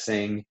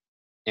sensing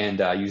and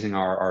using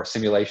our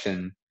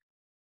simulation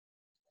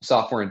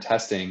software and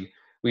testing,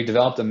 we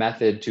developed a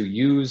method to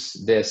use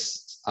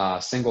this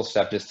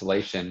single-step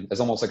distillation as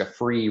almost like a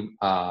free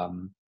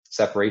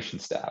separation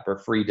step or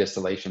free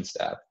distillation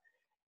step.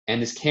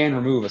 And this can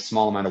remove a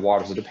small amount of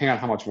water. So depending on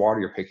how much water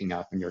you're picking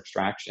up in your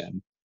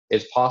extraction,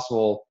 it's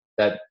possible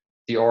that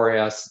the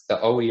OERS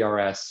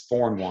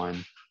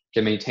 4-in-1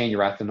 can maintain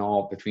your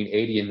ethanol between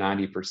 80 and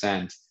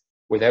 90%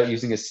 without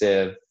using a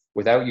sieve,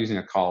 without using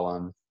a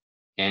column,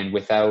 and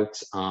without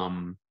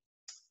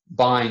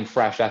buying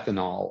fresh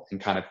ethanol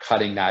and kind of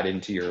cutting that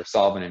into your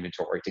solvent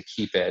inventory to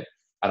keep it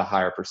at a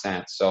higher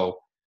percent. So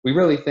we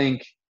really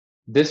think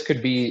this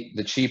could be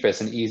the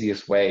cheapest and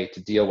easiest way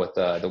to deal with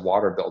the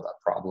water buildup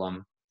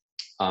problem,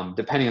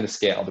 depending on the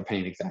scale,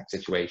 depending on the exact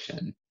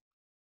situation.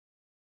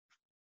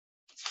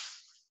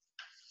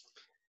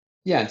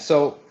 Yeah,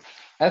 so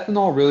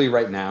ethanol really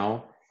right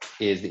now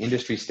is the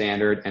industry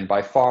standard and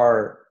by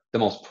far the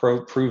most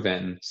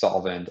proven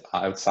solvent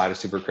outside of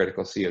supercritical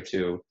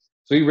CO2.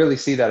 So we really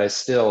see that as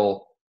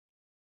still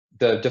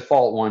the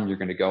default one you're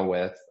going to go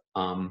with.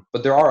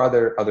 But there are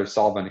other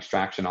solvent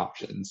extraction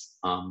options.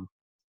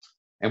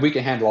 And we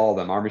can handle all of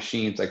them. Our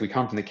machines, like we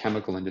come from the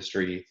chemical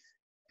industry,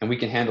 and we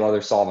can handle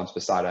other solvents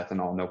beside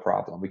ethanol, no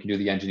problem. We can do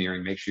the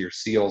engineering, make sure your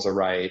seals are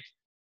right.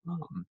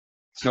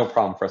 It's no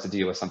problem for us to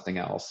deal with something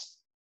else.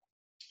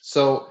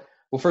 So,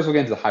 well, first we'll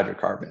get into the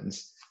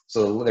hydrocarbons.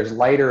 So there's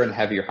lighter and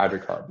heavier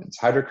hydrocarbons.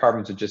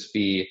 Hydrocarbons would just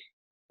be,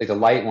 like the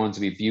light ones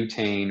would be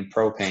butane,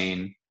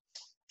 propane.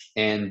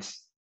 And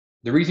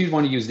the reason you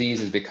want to use these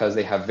is because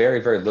they have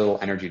very, very little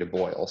energy to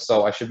boil.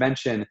 So I should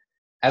mention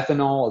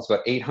ethanol is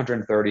about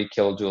 830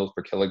 kilojoules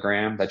per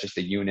kilogram. That's just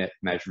a unit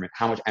measurement,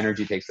 how much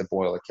energy it takes to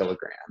boil a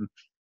kilogram.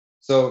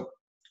 So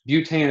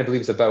butane, I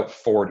believe, is about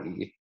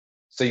 40.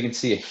 So you can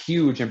see a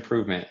huge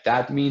improvement.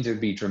 That means it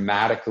would be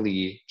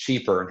dramatically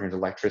cheaper in terms of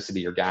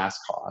electricity or gas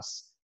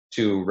costs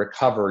to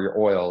recover your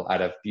oil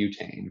out of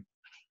butane.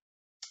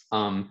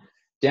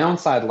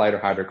 Downside lighter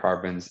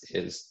hydrocarbons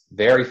is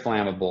very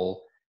flammable.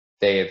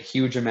 They have a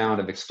huge amount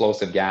of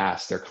explosive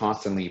gas they're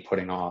constantly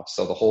putting off.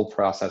 So the whole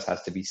process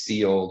has to be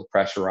sealed,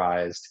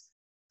 pressurized.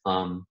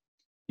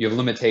 You have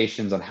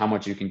limitations on how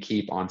much you can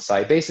keep on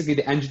site. Basically,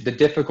 the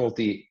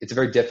difficulty, it's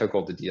very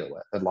difficult to deal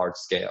with at large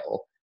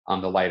scale on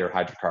the lighter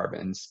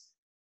hydrocarbons.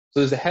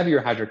 So there's the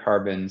heavier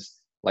hydrocarbons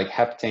like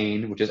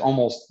heptane, which is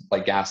almost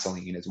like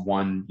gasoline. It's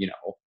one,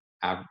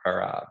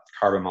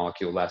 carbon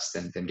molecule less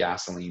than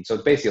gasoline. So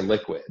it's basically a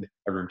liquid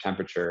at room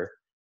temperature.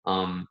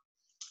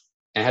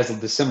 And has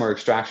the similar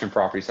extraction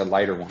properties to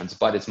lighter ones,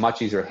 but it's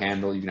much easier to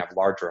handle. You can have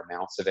larger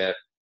amounts of it.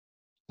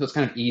 So it's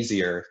kind of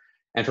easier.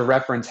 And for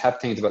reference,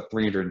 heptane is about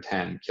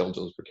 310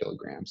 kilojoules per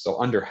kilogram,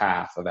 so under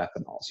half of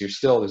ethanol.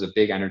 So there's a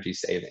big energy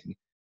saving.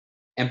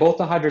 And both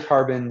the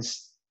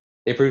hydrocarbons,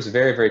 they produce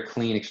very, very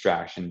clean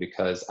extraction,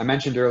 because I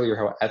mentioned earlier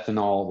how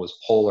ethanol was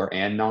polar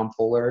and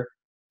nonpolar.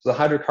 So the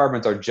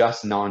hydrocarbons are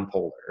just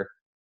nonpolar,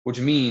 which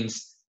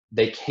means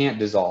they can't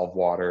dissolve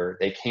water.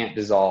 They can't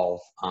dissolve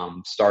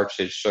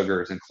starches,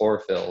 sugars, and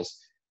chlorophylls.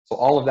 So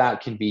all of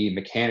that can be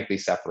mechanically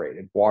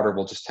separated. Water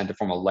will just tend to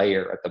form a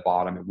layer at the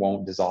bottom. It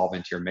won't dissolve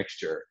into your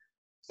mixture.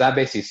 So that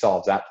basically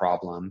solves that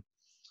problem.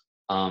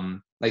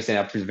 Like I said,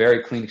 after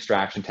very clean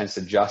extraction, tends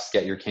to just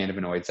get your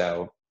cannabinoids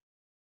out.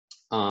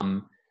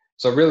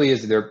 So it really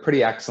is, they're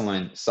pretty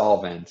excellent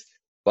solvents,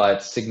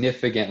 but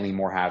significantly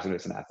more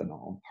hazardous than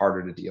ethanol,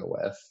 harder to deal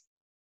with.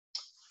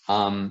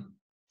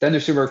 Then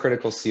there's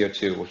supercritical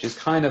CO2, which is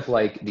kind of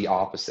like the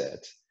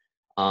opposite.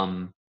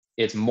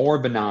 It's more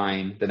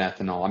benign than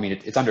ethanol. I mean,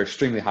 it's under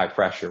extremely high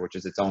pressure, which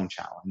is its own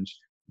challenge,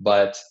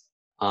 but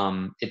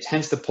it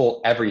tends to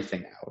pull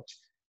everything out.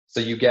 So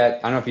you get,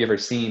 I don't know if you've ever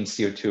seen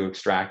CO2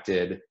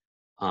 extracted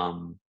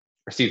or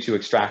CO2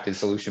 extracted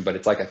solution, but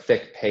it's like a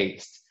thick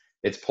paste.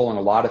 It's pulling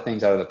a lot of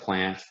things out of the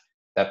plant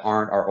that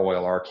aren't our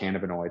oil, our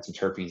cannabinoids and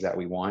terpenes that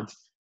we want.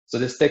 So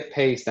this thick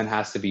paste then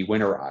has to be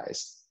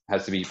winterized,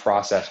 has to be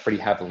processed pretty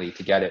heavily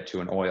to get it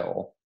to an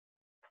oil.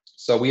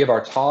 So we have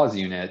our TAWS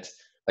unit.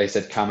 Like I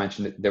said, Kyle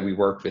mentioned that we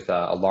worked with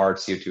a large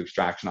CO2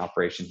 extraction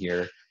operation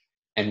here,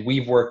 and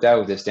we've worked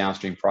out this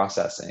downstream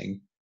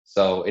processing.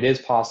 So it is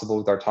possible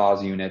with our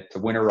TAWS unit to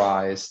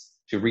winterize,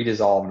 to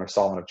redissolve in our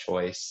solvent of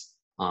choice,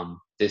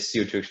 this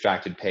CO2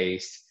 extracted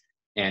paste,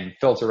 and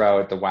filter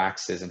out the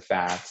waxes and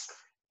fats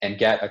and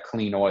get a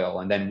clean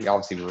oil. And then we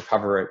obviously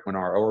recover it in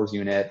our ORS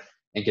unit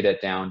and get it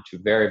down to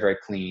very, very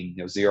clean,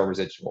 zero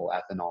residual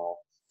ethanol.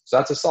 So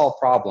that's a solved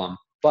problem,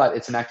 but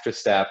it's an extra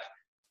step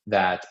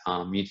that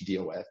you need to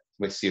deal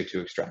with CO2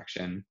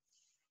 extraction.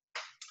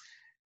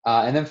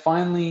 And then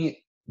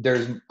finally,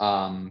 there's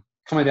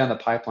coming down the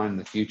pipeline in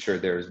the future,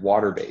 there's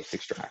water-based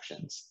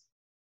extractions.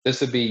 This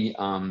would be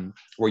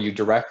where you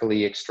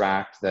directly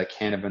extract the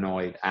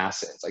cannabinoid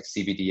acids like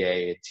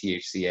CBDA,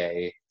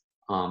 THCA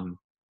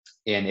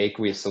in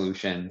aqueous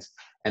solutions,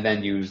 and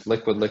then use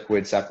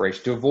liquid-liquid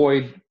separation to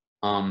avoid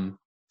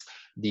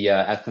the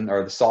ethanol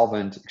or the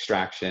solvent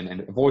extraction, and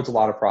it avoids a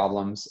lot of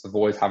problems,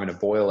 avoids having to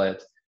boil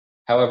it.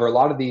 However, a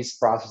lot of these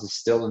processes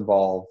still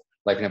involve,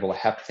 like, for example, a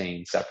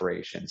heptane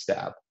separation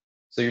step.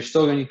 So you're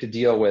still going to need to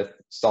deal with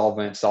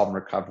solvent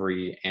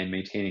recovery, and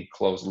maintaining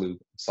closed loop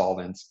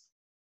solvents.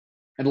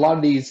 And a lot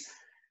of these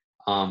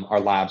are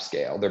lab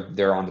scale.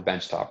 They're on the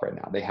benchtop right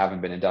now. They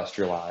haven't been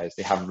industrialized.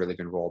 They haven't really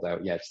been rolled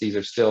out yet. So these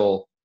are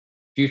still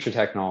future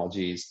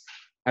technologies.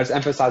 I just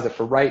emphasize that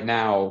for right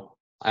now,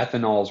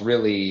 ethanol is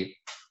really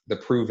the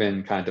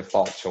proven kind of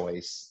default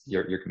choice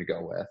you're going to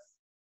go with.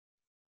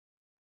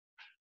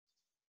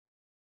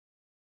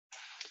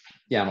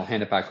 Yeah, and I'll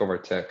hand it back over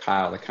to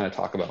Kyle to kind of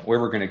talk about where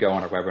we're going to go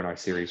on our webinar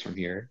series from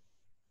here.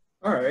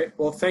 All right.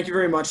 Well, thank you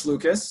very much,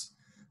 Lucas.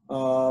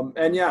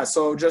 And yeah,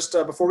 so just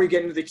before we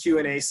get into the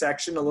Q&A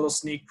section, a little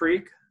sneak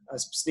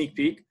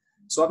peek.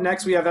 So up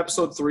next, we have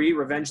episode 3,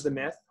 Revenge of the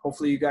Myth.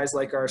 Hopefully you guys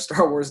like our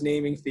Star Wars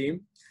naming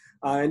theme.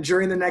 And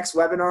during the next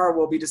webinar,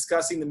 we'll be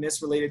discussing the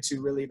myths related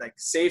to really like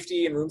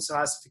safety and room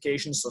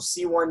classification. So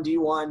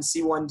C1D1,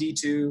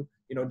 C1D2, do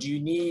you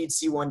need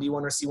C1D1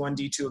 or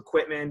C1D2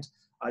 equipment?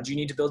 Do you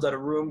need to build out a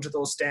room to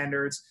those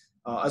standards?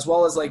 As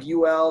well as like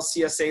UL,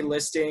 CSA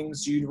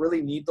listings. Do you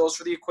really need those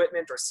for the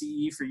equipment, or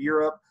CE for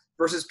Europe?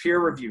 Versus peer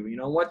review,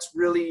 what's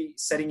really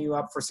setting you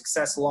up for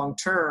success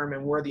long-term,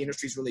 and where the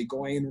industry is really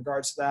going in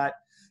regards to that,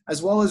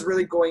 as well as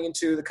really going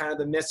into the kind of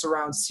the myths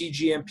around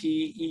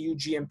CGMP, EU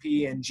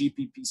GMP, and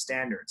GPP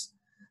standards.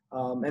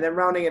 And then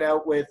rounding it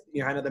out with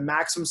kind of the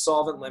maximum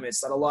solvent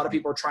limits that a lot of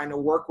people are trying to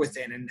work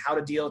within, and how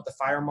to deal with the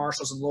fire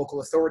marshals and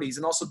local authorities,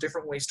 and also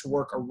different ways to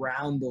work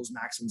around those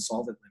maximum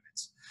solvent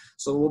limits.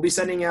 So we'll be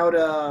sending out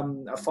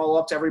a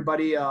follow-up to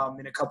everybody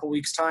in a couple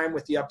weeks' time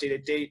with the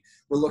updated date.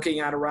 We're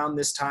looking at around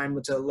this time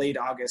to late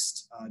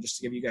August, just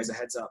to give you guys a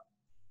heads up.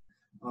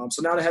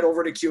 So now to head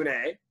over to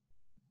Q&A.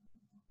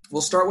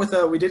 We'll start with,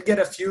 we did get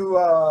a few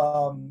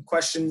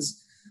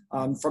questions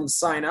from the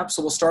sign up.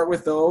 So we'll start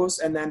with those.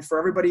 And then for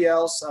everybody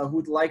else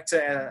who'd like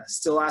to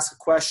still ask a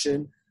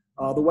question,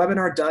 the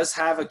webinar does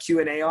have a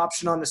Q&A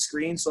option on the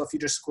screen. So if you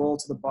just scroll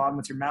to the bottom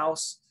with your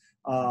mouse,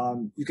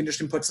 you can just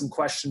input some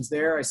questions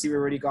there. I see we've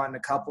already gotten a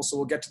couple, so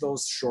we'll get to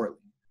those shortly.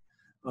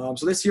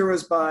 So this here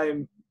was by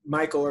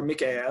Michael or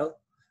Mikael.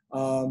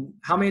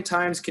 How many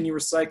times can you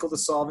recycle the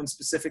solvent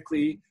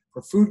specifically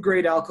for food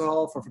grade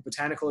alcohol, for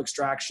botanical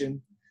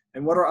extraction?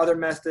 And what are other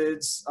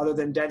methods other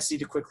than density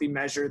to quickly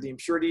measure the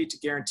impurity to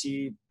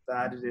guarantee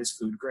that it is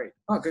food grade?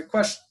 Oh, good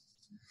question.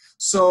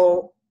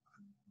 So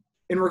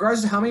in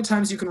regards to how many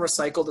times you can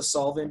recycle the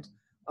solvent,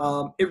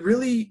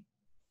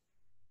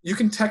 you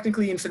can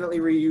technically infinitely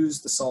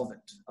reuse the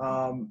solvent.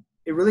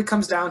 It really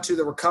comes down to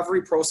the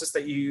recovery process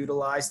that you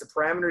utilize, the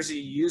parameters that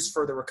you use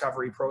for the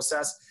recovery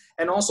process,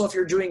 and also if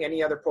you're doing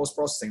any other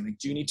post-processing, like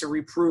do you need to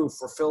reproof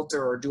or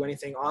filter or do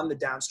anything on the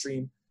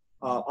downstream,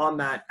 on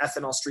that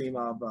ethanol stream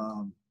of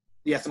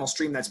the ethanol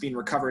stream that's being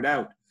recovered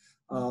out.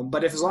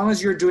 But as long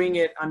as you're doing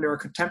it under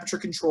a temperature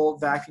controlled,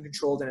 vacuum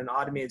controlled, and an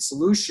automated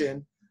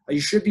solution, you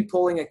should be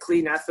pulling a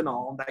clean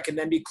ethanol that can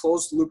then be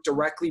closed loop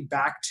directly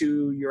back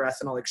to your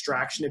ethanol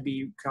extraction to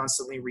be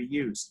constantly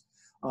reused.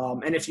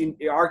 And if you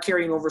are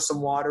carrying over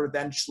some water,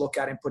 then just look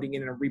at it and putting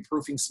it in a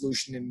reproofing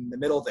solution in the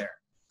middle there.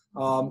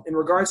 In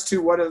regards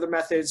to what other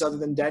methods other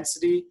than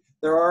density,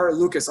 there are.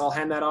 Lucas, I'll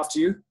hand that off to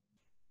you.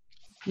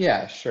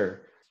 Yeah,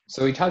 sure.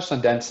 So we touched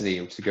on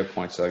density, which is a good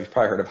point. So you've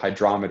probably heard of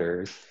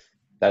hydrometers.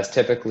 That's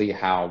typically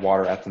how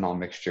water ethanol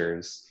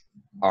mixtures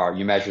are.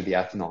 You measure the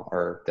ethanol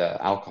or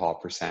the alcohol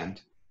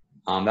percent.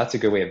 That's a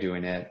good way of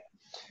doing it.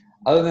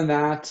 Other than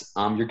that,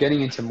 you're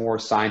getting into more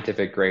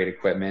scientific grade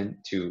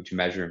equipment to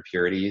measure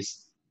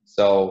impurities.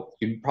 So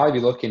you'd probably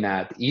be looking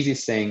at, the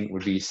easiest thing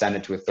would be send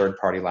it to a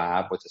third-party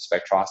lab with a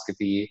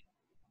spectroscopy.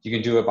 You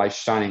can do it by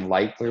shining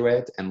light through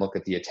it and look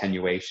at the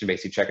attenuation,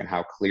 basically checking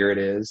how clear it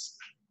is.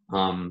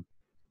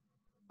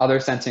 Other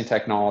sensing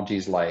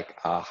technologies like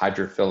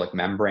hydrophilic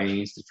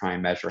membranes to try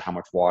and measure how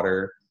much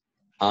water.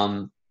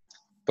 But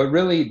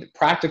really, the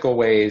practical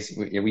ways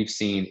we've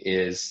seen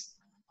is,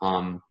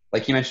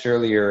 like you mentioned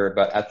earlier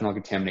about ethanol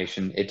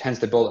contamination, it tends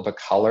to build up a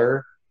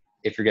color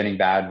if you're getting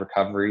bad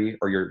recovery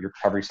or your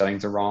recovery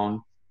settings are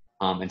wrong.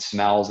 And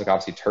smells, like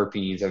obviously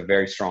terpenes have a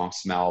very strong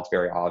smell, it's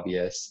very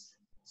obvious.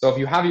 So if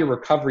you have your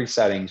recovery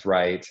settings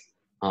right,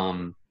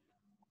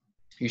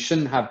 you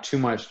shouldn't have too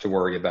much to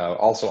worry about.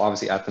 Also,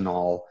 obviously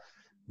ethanol,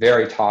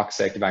 very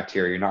toxic to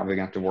bacteria. You're not really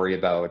going to have to worry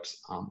about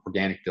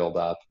organic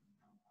buildup.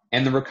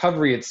 And the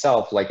recovery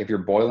itself, like if you're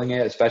boiling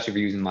it, especially if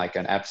you're using like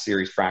an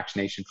F-series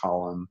fractionation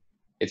column,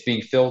 it's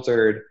being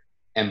filtered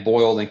and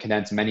boiled and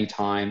condensed many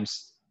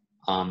times.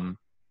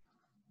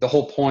 The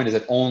whole point is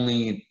that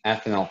only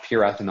ethanol,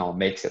 pure ethanol,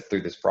 makes it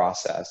through this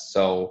process.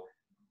 So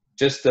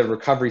just the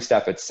recovery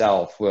step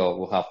itself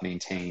will help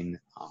maintain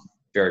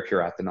very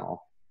pure ethanol.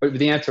 But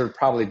the answer would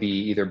probably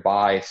be either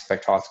buy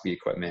spectroscopy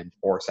equipment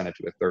or send it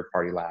to a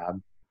third-party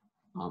lab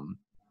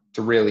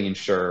to really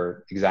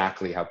ensure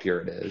exactly how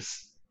pure it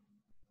is.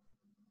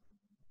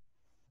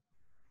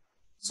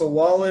 So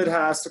Walid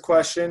asked the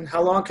question,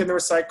 how long can the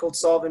recycled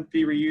solvent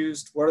be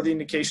reused? What are the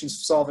indications of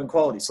solvent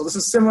quality? So this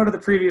is similar to the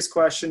previous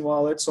question,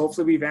 Walid. So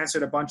hopefully we've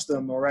answered a bunch of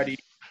them already.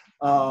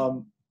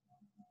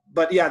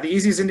 But yeah, the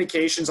easiest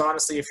indications,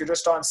 honestly, if you're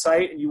just on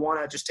site and you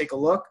want to just take a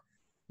look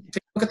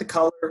at the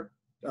color,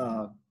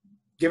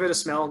 give it a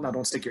smell. Now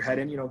don't stick your head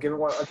in, give it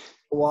a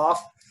go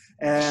off,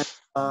 and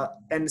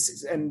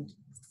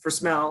for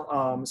smell,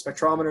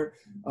 spectrometer.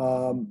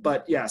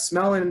 But yeah,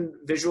 smell and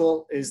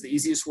visual is the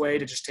easiest way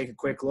to just take a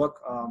quick look.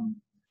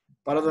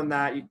 But other than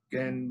that, you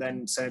can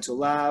then send it to a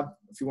lab.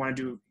 If you want to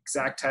do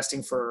exact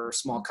testing for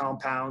small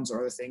compounds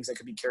or other things that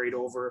could be carried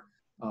over.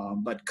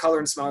 But color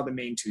and smell are the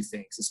main two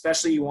things.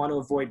 Especially you want to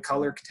avoid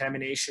color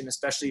contamination,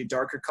 especially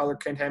darker color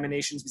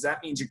contaminations, because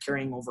that means you're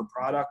carrying over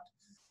product,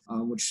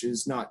 which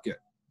is not good.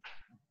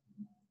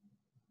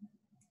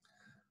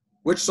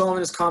 Which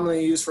solvent is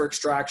commonly used for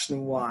extraction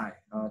and why?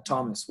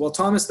 Thomas. Well,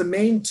 Thomas, the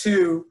main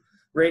two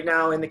right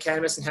now in the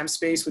cannabis and hemp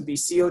space would be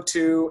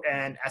CO2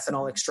 and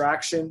ethanol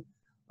extraction.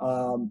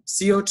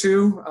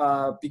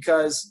 CO2,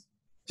 because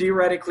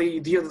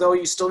theoretically, though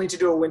you still need to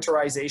do a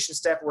winterization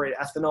step where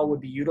ethanol would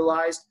be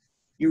utilized,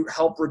 you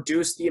help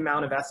reduce the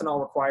amount of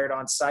ethanol required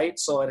on site,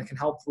 so it can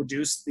help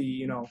reduce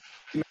the amount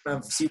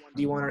of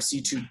C1D1 or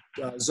C2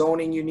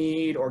 zoning you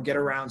need, or get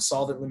around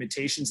solvent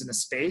limitations in a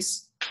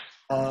space.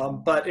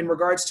 But in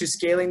regards to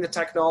scaling the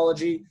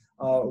technology,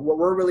 what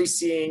we're really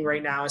seeing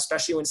right now,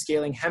 especially when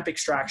scaling hemp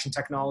extraction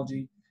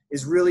technology,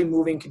 is really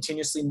moving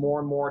continuously more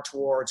and more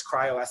towards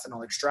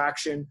cryoethanol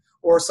extraction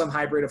or some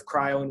hybrid of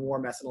cryo and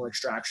warm ethanol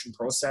extraction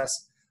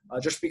process.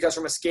 Just because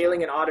from a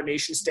scaling and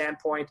automation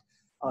standpoint,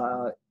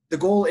 the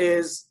goal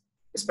is,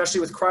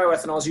 especially with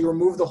cryoethanols, you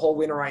remove the whole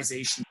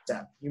winterization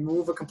step. You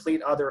remove a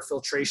complete other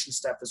filtration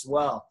step as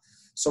well.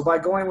 So by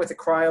going with the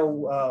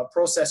cryo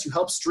process, you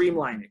help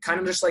streamline it, kind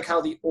of just like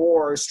how the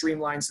ore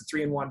streamlines the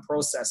 3-in-1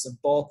 process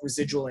of bulk,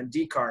 residual, and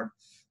decarb.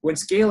 When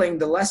scaling,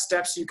 the less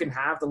steps you can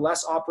have, the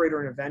less operator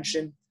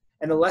intervention,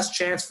 and the less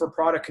chance for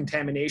product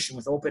contamination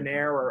with open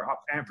air or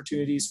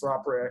opportunities for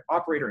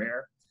operator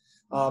air,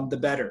 the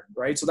better,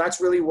 right? So that's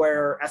really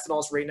where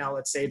ethanol is right now,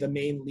 let's say, the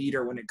main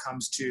leader when it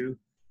comes to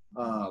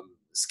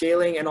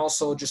scaling and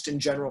also just in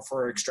general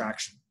for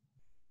extraction.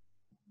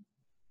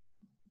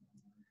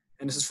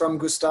 And this is from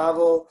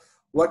Gustavo.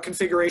 What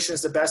configuration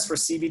is the best for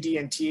CBD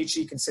and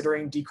THC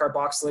considering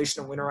decarboxylation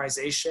and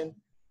winterization?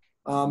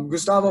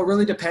 Gustavo, it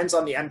really depends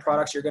on the end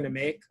products you're going to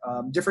make.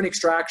 Different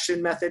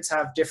extraction methods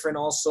have different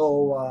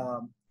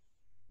also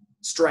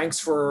strengths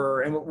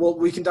for, and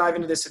we can dive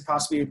into this and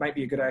possibly it might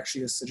be a good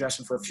actually a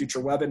suggestion for a future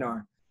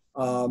webinar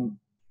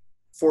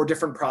for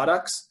different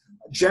products.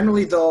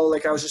 Generally though,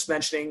 like I was just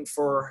mentioning,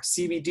 for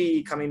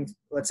CBD coming,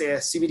 let's say a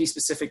CBD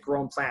specific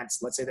grown plants,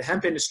 let's say the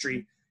hemp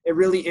industry, it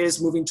really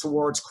is moving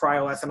towards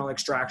cryoethanol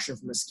extraction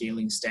from a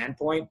scaling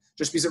standpoint,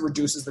 just because it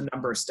reduces the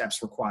number of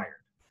steps required.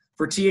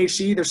 For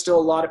THC, there's still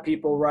a lot of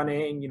people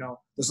running,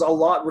 there's a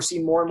lot, we're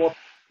seeing more and more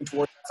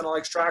towards ethanol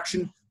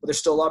extraction, but there's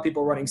still a lot of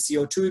people running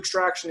CO2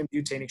 extraction and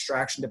butane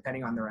extraction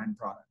depending on their end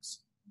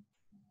products.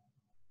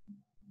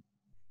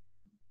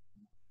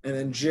 And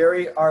then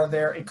Jerry, are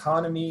there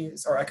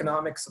economies or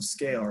economics of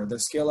scale, or the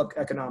scale up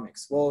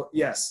economics? Well,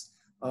 yes.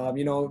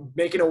 You know,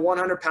 making a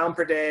 100 pound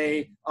per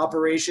day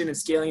operation and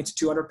scaling it to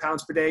 200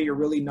 pounds per day, you're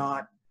really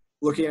not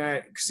looking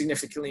at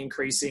significantly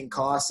increasing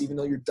costs, even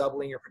though you're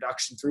doubling your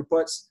production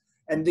throughputs.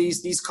 And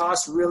these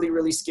costs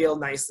really scale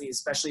nicely,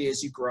 especially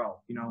as you grow.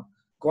 You know,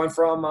 going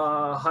from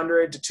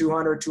 100 to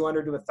 200,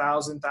 200 to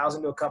 1,000,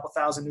 1,000 to a couple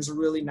thousand is a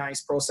really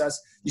nice process.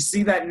 You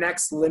see that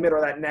next limit or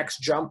that next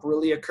jump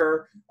really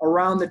occur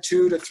around the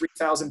 2,000 to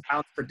 3,000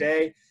 pounds per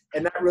day.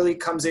 And that really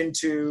comes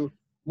into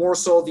more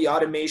so the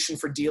automation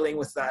for dealing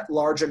with that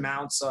large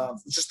amounts of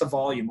just the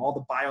volume, all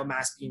the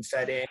biomass being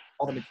fed in,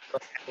 all the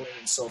material handling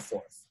and so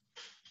forth.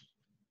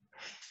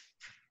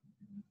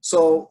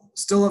 So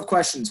still have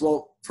questions.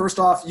 Well, first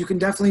off, you can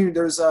definitely,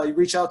 you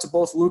reach out to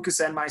both Lucas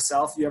and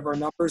myself. You have our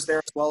numbers there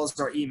as well as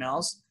our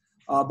emails,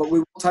 but we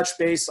will touch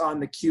base on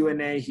the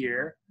Q&A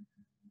here.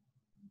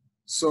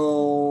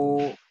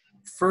 So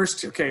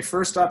first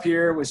up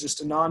here was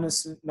just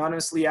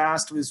anonymously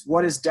asked was,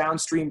 what is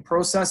downstream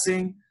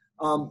processing?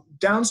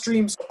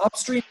 Downstream, so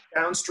upstream,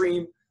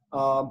 downstream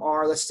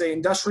are, let's say,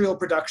 industrial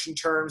production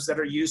terms that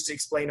are used to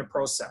explain a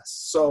process.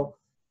 So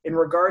in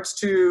regards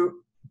to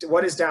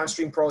what is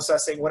downstream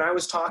processing, when I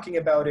was talking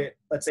about it,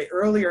 let's say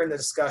earlier in the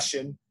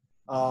discussion,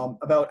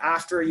 about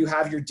after you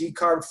have your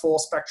decarb full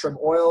spectrum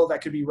oil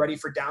that could be ready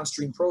for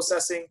downstream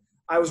processing,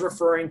 I was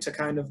referring to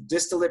kind of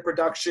distillate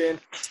production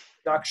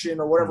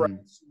or whatever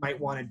else you might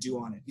want to do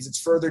on it, because it's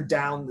further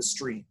down the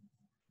stream.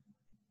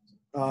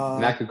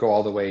 And that could go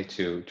all the way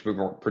to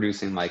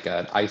producing like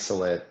an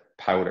isolate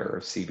powder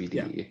of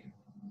CBD.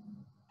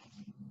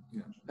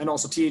 Yeah. And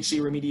also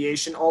THC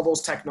remediation, all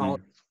those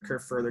technologies occur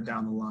further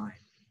down the line.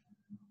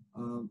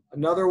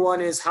 Another one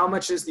is, how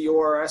much is the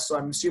ORS? So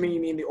I'm assuming you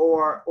mean the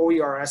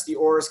OERS, the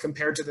ORS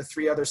compared to the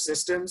 3 other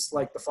systems,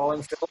 like the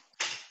falling film.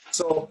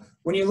 So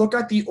when you look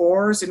at the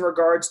ORS in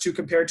regards to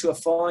compared to a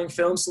falling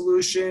film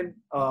solution,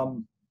 a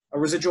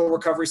residual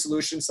recovery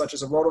solution such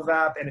as a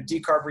rotovap and a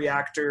decarb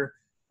reactor,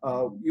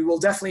 you will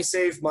definitely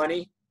save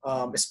money,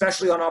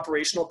 especially on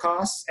operational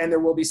costs, and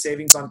there will be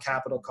savings on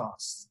capital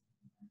costs.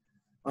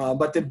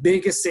 But the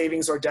biggest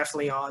savings are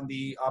definitely on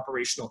the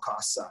operational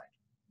cost side.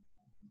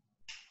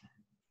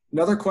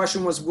 Another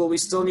question was, will we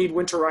still need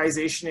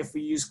winterization if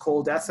we use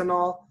cold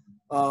ethanol?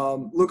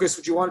 Lucas,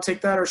 would you want to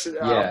take that, or should?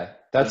 Yeah,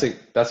 that's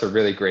a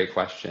really great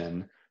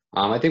question.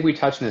 I think we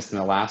touched on this in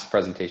the last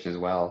presentation as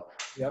well.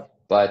 Yep.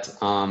 But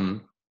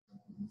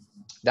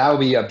that would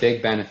be a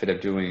big benefit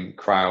of doing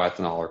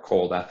cryoethanol or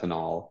cold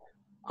ethanol.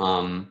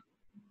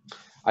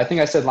 I think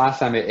I said last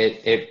time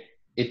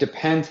it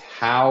depends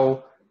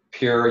how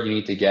pure you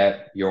need to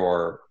get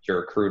your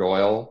crude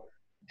oil,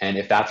 and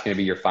if that's going to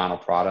be your final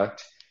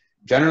product.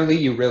 Generally,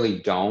 you really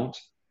don't.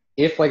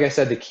 If, like I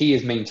said, the key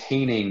is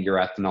maintaining your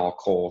ethanol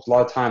cold. A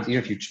lot of times,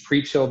 even if you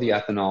pre-chill the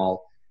ethanol,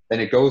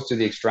 then it goes through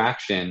the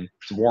extraction,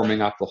 it's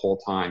warming up the whole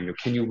time. You know,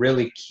 can you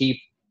really keep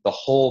the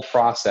whole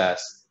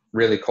process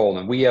really cold?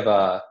 And we have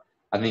I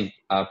think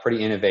a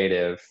pretty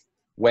innovative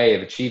way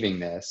of achieving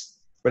this.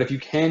 But if you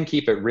can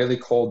keep it really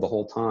cold the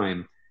whole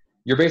time,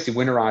 you're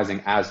basically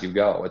winterizing as you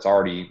go. It's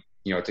already,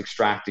 you know, it's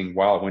extracting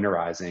while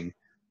winterizing.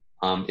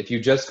 If you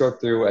just go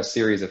through a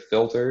series of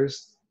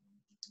filters,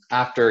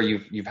 after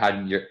you've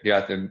had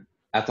the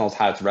ethanol's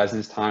had its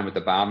residence time with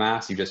the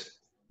biomass, you just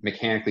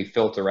mechanically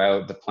filter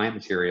out the plant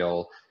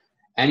material.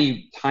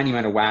 Any tiny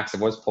amount of wax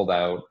that was pulled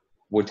out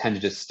would tend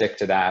to just stick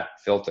to that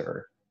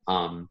filter.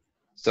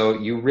 So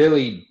you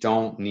really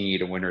don't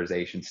need a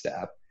winterization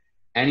step.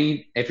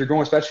 If you're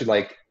going, especially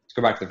like, to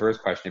go back to the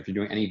first question, if you're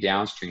doing any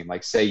downstream,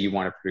 like say you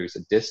want to produce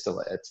a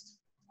distillate,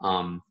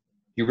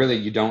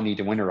 you don't need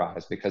to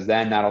winterize, because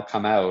then that'll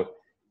come out,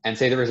 and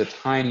say there is a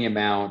tiny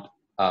amount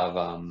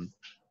of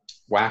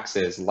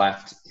waxes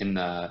left in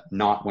the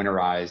not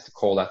winterized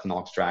cold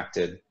ethanol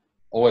extracted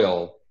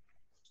oil,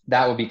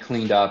 that will be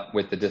cleaned up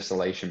with the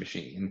distillation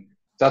machine.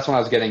 So that's what I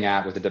was getting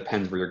at with, it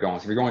depends where you're going.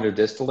 So if you're going to a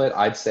distillate,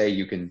 I'd say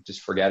you can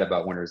just forget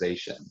about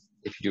winterization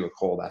if you do a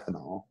cold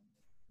ethanol.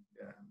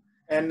 Yeah.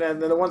 And then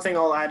the one thing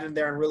I'll add in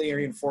there and really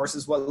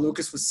reinforces what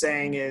Lucas was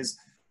saying is,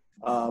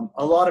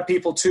 a lot of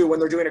people too, when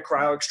they're doing a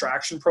cryo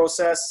extraction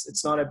process,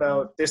 it's not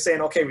about, they're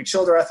saying, okay, we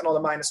chilled our ethanol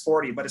to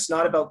 -40, but it's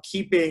not about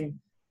keeping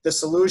the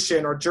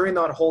solution or during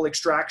that whole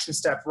extraction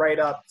step right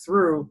up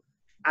through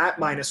at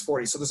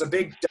 -40. So there's a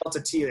big delta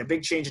T, a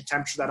big change in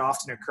temperature that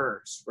often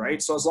occurs, right?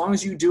 So as long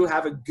as you do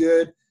have a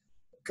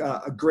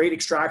great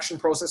extraction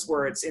process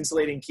where it's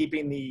insulating,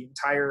 keeping the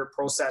entire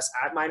process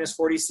at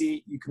 -40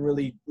 C, you can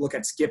really look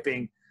at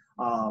skipping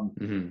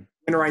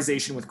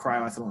winterization with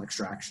cryoethanol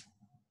extraction.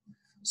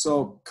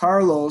 So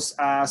Carlos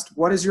asked,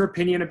 what is your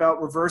opinion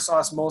about reverse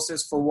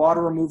osmosis for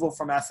water removal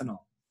from ethanol?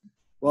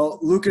 Well,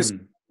 Lucas,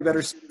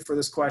 better suited for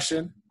this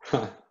question.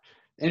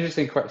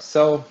 Interesting question.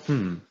 So,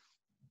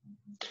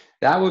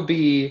 that would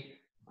be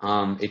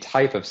a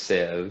type of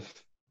sieve.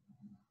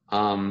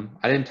 I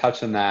didn't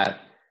touch on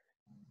that.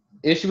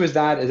 issue is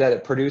that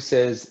it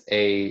produces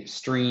a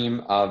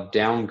stream of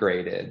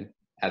downgraded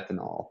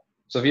ethanol.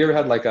 So if you ever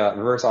had like a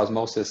reverse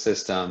osmosis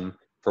system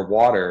for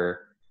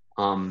water,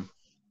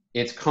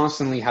 it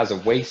constantly has a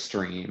waste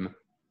stream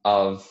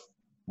of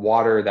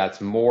water that's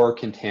more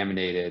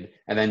contaminated,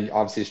 and then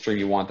obviously the stream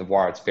you want the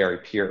water that's very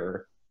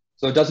pure.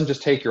 So it doesn't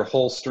just take your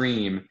whole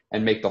stream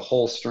and make the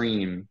whole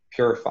stream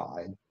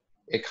purified.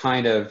 It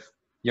kind of,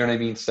 you know what I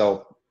mean?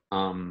 So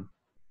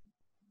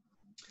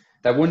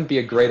that wouldn't be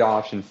a great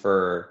option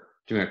for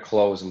doing a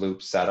closed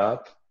loop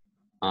setup.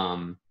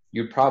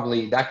 You'd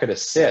probably, that could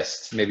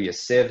assist maybe a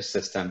sieve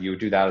system. You would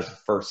do that as a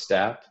first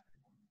step.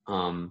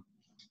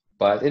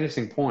 But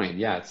interesting point.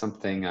 Yeah, it's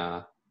something,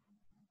 to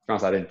be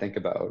honest, I didn't think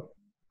about.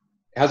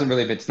 It hasn't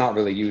really been, it's not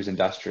really used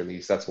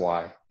industrially, so that's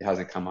why it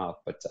hasn't come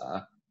up. But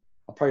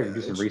I'll probably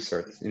do some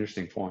research.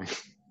 Interesting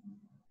point.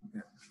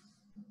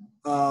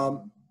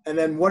 And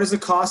then what is the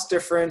cost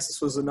difference?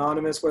 This was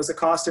anonymous. What is the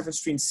cost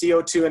difference between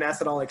CO2 and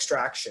ethanol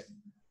extraction?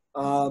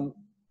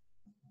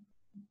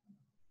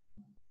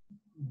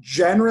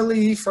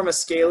 Generally, from a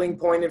scaling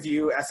point of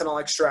view,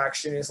 ethanol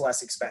extraction is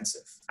less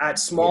expensive. At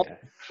small,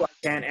 I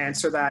can't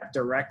answer that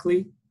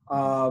directly,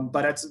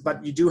 but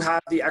you do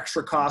have the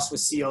extra cost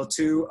with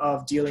CO2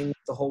 of dealing with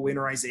the whole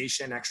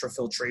winterization, extra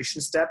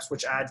filtration steps,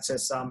 which add to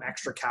some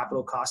extra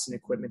capital costs and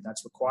equipment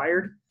that's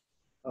required.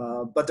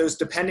 But there's,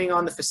 depending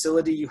on the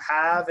facility you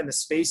have and the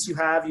space you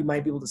have, you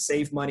might be able to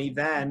save money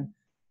then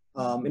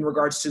in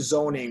regards to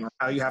zoning or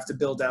how you have to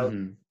build out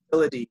the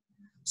facility.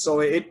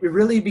 So it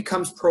really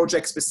becomes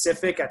project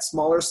specific at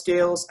smaller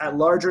scales. At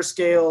larger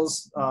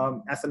scales,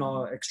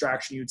 ethanol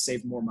extraction, you'd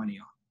save more money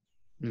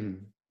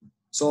on.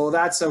 So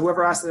that's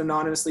whoever asked it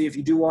anonymously. If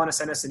you do want to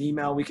send us an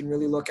email, we can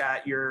really look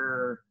at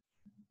your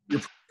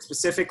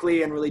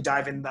specifically and really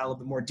dive into that a little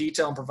bit more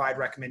detail and provide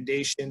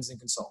recommendations and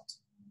consult.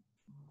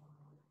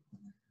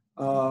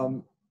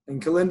 And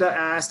Kalinda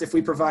asked if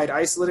we provide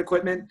isolate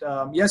equipment.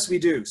 Yes, we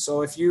do.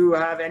 So if you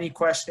have any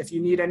question, if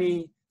you need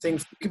anything, we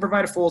can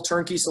provide a full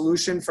turnkey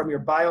solution from your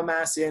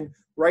biomass in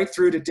right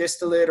through to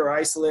distillate or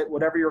isolate,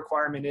 whatever your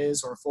requirement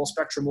is, or full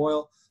spectrum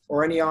oil,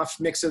 or any off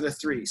mix of the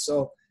three.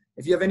 So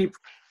if you have any,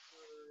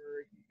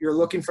 you're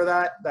looking for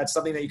that, that's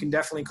something that you can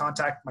definitely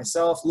contact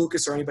myself,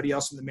 Lucas, or anybody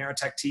else from the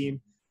Maratek team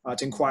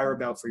to inquire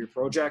about for your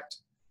project.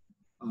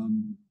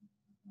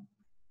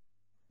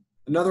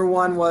 Another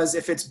one was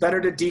if it's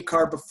better to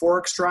decarb before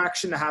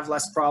extraction to have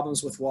less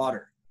problems with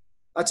water.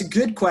 That's a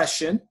good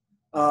question.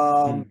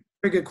 Very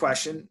good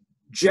question.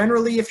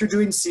 Generally, if you're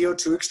doing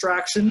CO2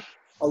 extraction,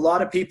 a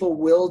lot of people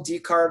will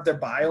decarb their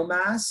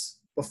biomass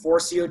before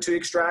CO2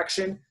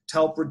 extraction to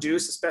help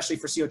reduce, especially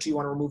for CO2, you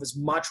want to remove as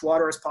much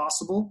water as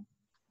possible.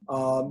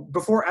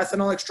 Before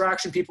ethanol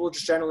extraction, people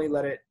just generally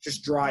let it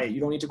just dry it. You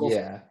don't need to go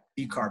for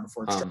decarb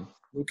before extraction.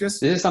 Lucas?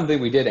 This is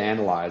something we did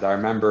analyze. I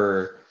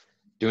remember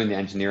doing the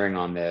engineering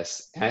on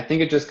this, and I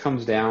think it just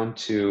comes down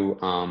to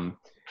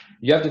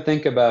you have to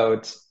think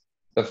about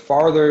the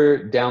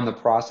farther down the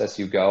process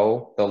you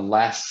go, the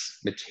less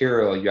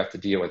material you have to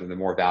deal with and the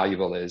more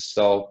valuable it is.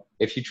 So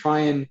if you try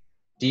and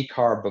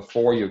decarb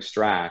before you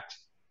extract,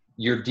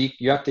 you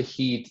have to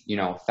heat,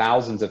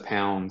 thousands of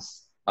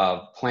pounds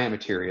of plant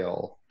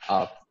material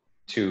up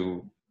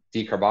to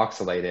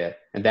decarboxylate it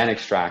and then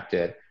extract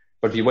it.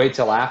 But if you wait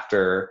till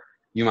after,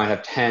 you might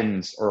have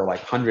tens or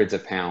like hundreds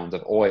of pounds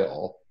of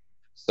oil.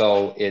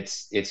 So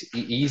it's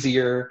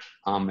easier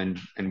and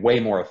way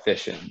more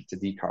efficient to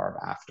decarb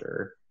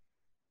after.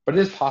 But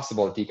it is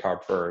possible to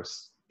decarb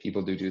first.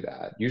 People do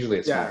that. Usually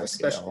it's smaller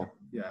scale.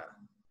 Yeah.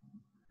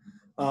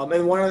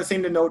 And one other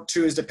thing to note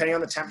too is depending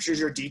on the temperatures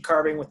you're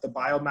decarbing with the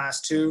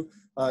biomass too,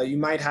 you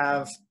might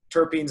have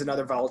terpenes and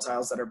other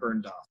volatiles that are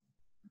burned off.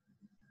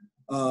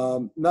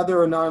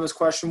 Another anonymous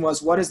question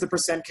was, what is the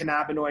percent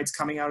cannabinoids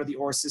coming out of the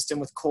ore system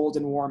with cold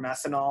and warm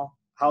ethanol?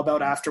 How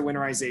about after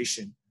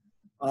winterization?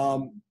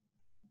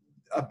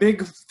 A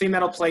big thing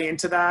that'll play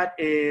into that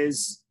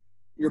is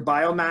your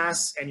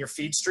biomass and your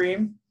feed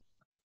stream.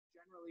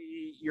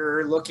 Generally,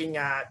 you're looking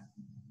at,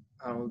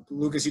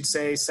 Lucas, you'd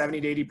say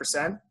 70 to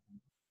 80%?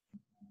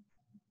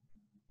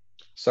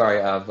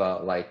 Sorry, of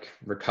like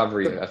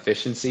recovery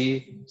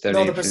efficiency?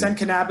 No, the percent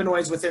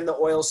cannabinoids within the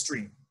oil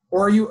stream.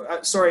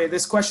 Or sorry,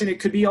 this question, it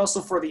could be also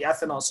for the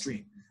ethanol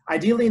stream.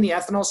 Ideally, in the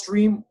ethanol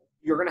stream,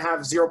 you're going to have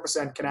 0%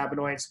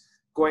 cannabinoids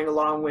going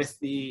along with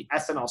the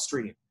ethanol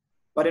stream.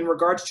 But in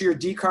regards to your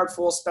decarb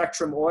full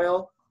spectrum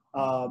oil,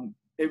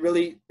 it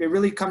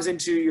really comes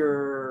into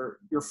your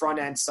front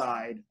end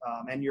side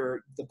and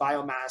the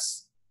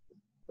biomass,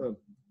 the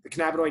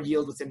cannabinoid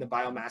yield within the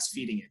biomass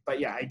feeding it. But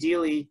yeah,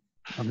 ideally,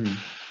 and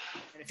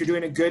if you're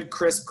doing a good,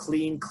 crisp,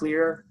 clean,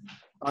 clear,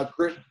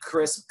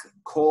 crisp,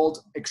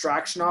 cold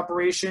extraction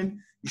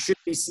operation, you should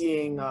be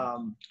seeing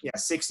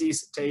 60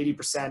 to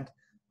 80%.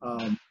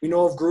 We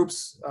know of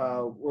groups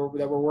that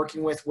we're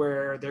working with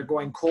where they're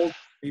going cold,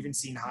 or even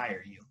seeing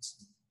higher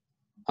yields.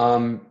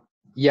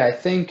 Yeah, I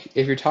think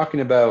if you're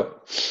talking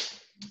about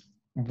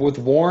with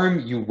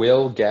warm, you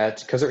will get,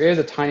 because there is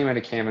a tiny amount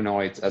of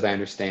cannabinoids, as I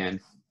understand,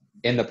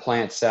 in the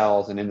plant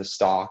cells and in the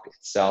stalk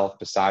itself,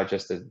 besides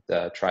just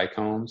the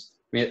trichomes.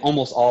 mean,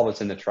 almost all of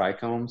it's in the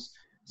trichomes.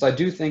 So I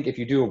do think if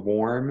you do a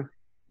warm,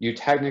 you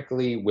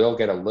technically will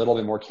get a little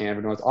bit more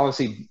cannabinoids.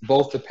 Obviously,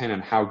 both depend on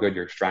how good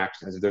your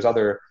extraction is. There's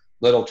other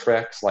little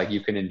tricks, like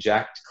you can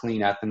inject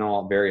clean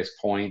ethanol at various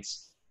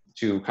points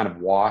to kind of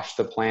wash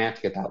the plant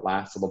to get that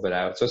last little bit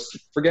out. So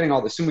forgetting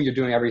all, assuming you're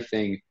doing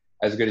everything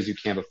as good as you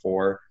can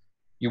before,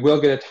 you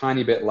will get a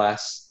tiny bit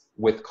less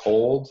with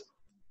cold.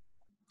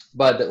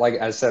 But like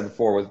as I said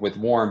before, with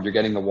warm, you're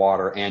getting the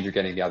water and you're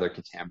getting the other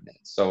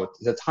contaminants. So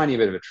it's a tiny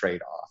bit of a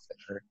trade-off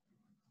there.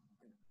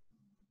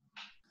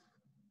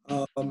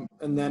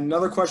 And then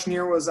another question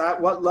here was,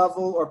 at what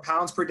level or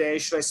pounds per day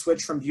should I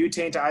switch from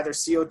butane to either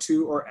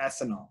CO2 or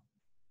ethanol?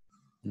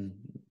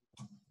 Mm-hmm.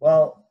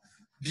 Well,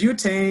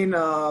 butane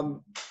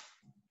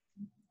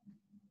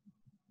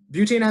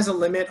has a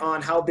limit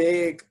on how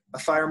big a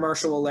fire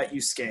marshal will let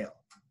you scale.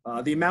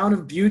 The amount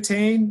of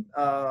butane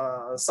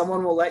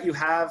someone will let you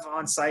have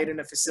on site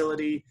in a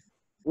facility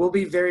will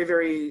be very,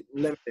 very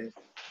limited.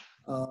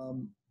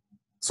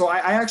 So I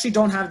actually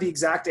don't have the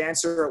exact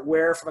answer at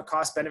where, from a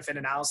cost-benefit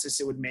analysis,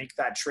 it would make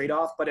that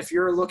trade-off. But if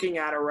you're looking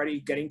at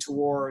already getting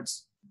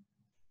towards,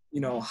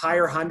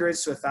 higher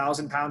hundreds to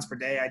 1,000 pounds per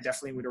day, I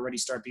definitely would already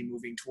start be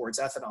moving towards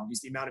ethanol, because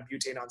the amount of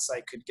butane on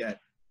site could get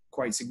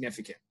quite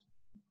significant.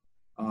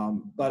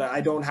 But I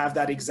don't have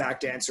that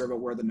exact answer about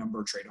where the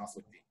number trade-off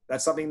would be.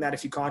 That's something that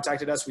if you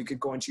contacted us, we could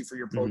go into for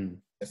your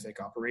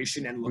specific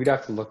operation and we'd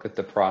have to look at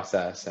the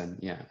process and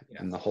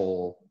and the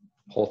whole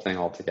thing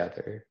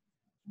altogether.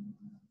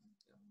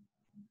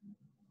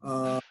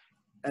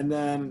 And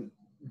then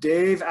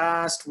Dave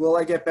asked, will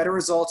I get better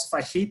results if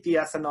I heat the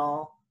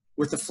ethanol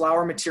with the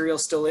flour material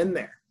still in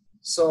there?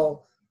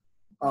 So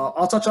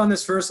I'll touch on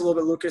this first a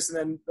little bit, Lucas, and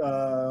then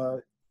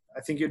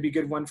I think it'd be a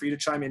good one for you to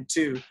chime in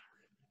too.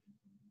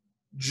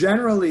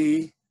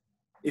 Generally,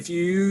 if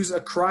you use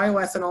a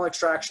cryoethanol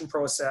extraction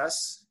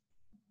process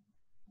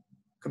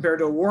compared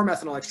to a warm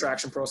ethanol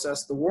extraction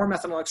process, the warm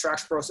ethanol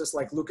extraction process,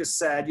 like Lucas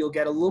said, you'll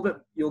get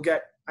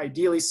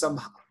ideally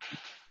some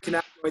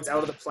cannabinoids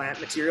out of the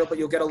plant material, but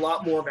you'll get a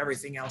lot more of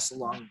everything else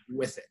along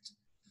with it.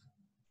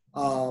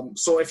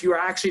 So if you were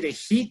actually to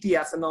heat the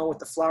ethanol with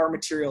the flour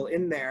material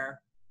in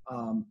there,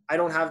 I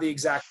don't have the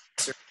exact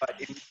answer, but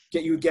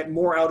you would get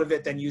more out of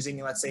it than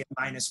using, let's say, a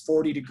minus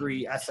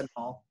 40-degree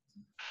ethanol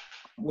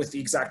with the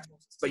exact process.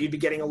 But you'd be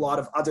getting a lot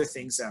of other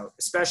things out,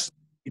 especially,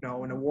 in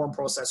a warm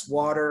process,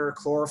 water,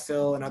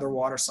 chlorophyll, and other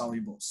water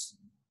solubles.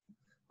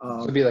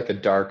 So it'd be like a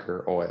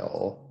darker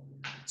oil.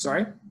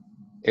 Sorry?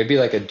 It'd be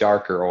like a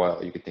darker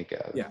oil, you could think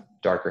of. Yeah.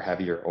 Darker,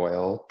 heavier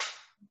oil.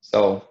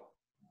 So,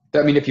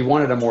 I mean, if you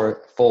wanted a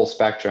more full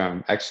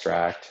spectrum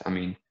extract, I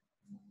mean,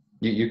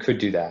 you could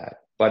do that.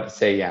 But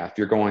say, if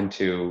you're going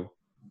to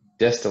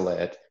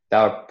distillate,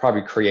 that would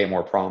probably create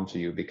more problems for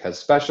you, because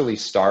especially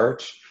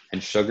starch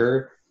and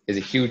sugar is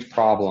a huge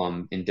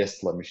problem in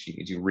distillate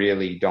machines. You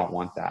really don't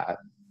want that.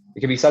 It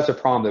can be such a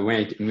problem that we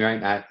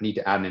might need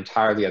to add an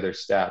entirely other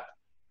step,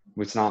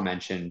 which is not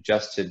mentioned,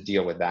 just to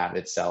deal with that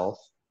itself.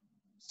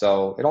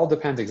 So it all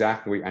depends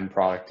exactly what your end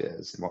product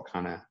is and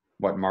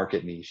what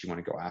market niche you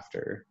want to go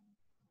after.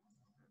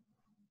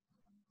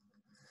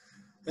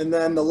 And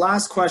then the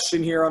last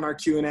question here on our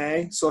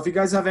Q&A. So if you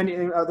guys have any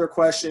other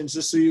questions,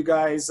 just so you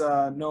guys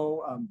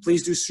know,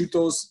 please do shoot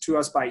those to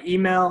us by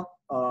email.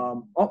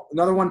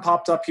 Another one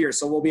popped up here.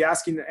 So we'll be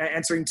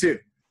answering two.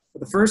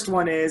 But the first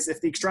one is,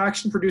 if the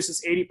extraction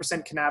produces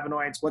 80%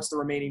 cannabinoids, what's the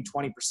remaining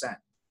 20%?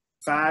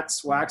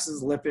 Fats,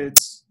 waxes,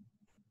 lipids?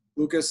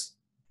 Lucas?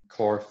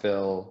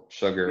 Chlorophyll,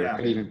 sugar,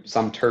 even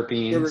some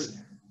terpenes,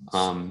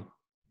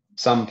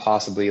 some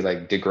possibly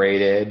like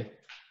degraded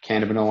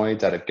cannabinoids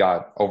that have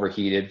got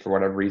overheated for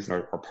whatever reason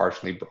or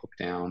partially broke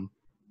down.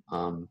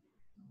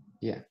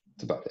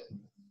 That's about it.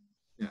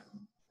 Yeah.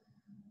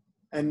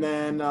 And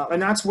then,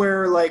 and that's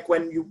where, like,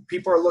 when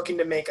people are looking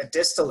to make a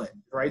distillate,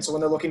 right? So when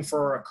they're looking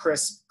for a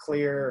crisp,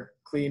 clear,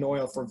 clean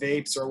oil for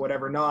vapes or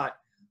whatever not,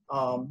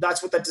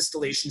 that's what that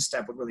distillation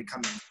step would really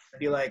come in. It'd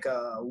be like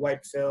a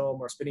white film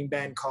or spinning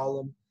band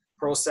column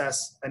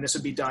process, and this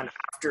would be done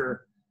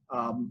after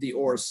the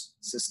ORS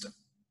system.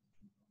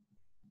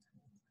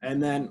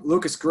 And then,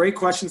 Lucas, great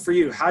question for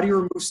you. How do you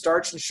remove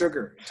starch and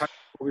sugar? What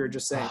we were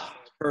just saying.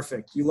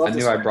 Perfect. You love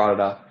this. I brought it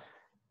up.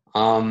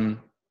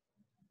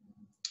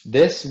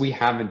 This we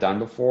haven't done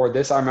before.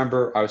 This, I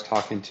remember I was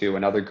talking to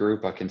another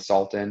group, a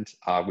consultant,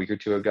 a week or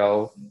two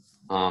ago.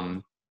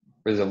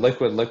 There's a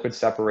liquid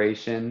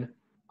separation.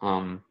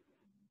 I'm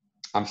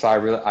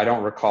sorry, I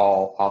don't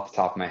recall off the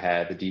top of my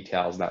head the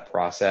details of that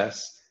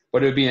process,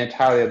 but it would be an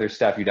entirely other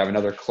step. You'd have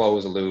another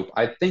closed loop.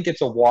 I think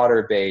it's a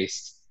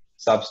water-based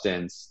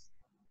substance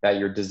that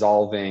you're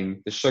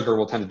dissolving. The sugar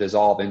will tend to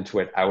dissolve into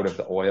it out of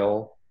the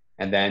oil,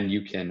 and then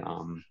you can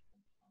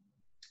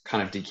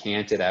kind of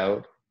decant it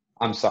out.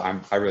 I'm sorry,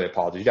 I really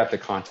apologize. You'd have to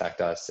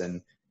contact us.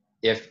 And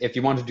if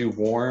you want to do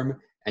warm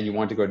and you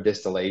want to go to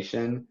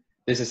distillation,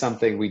 this is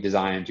something we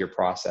design into your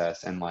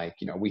process. And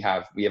we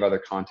have other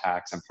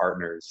contacts and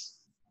partners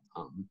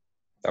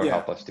that would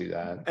help us do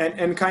that.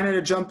 And kind of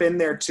to jump in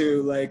there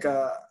too,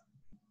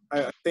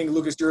 I think,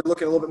 Lucas, you're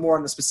looking a little bit more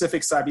on the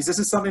specific side, because this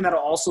is something that will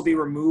also be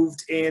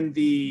removed in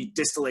the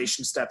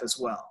distillation step as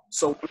well.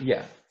 So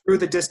Yeah. through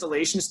the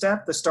distillation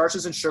step, the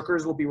starches and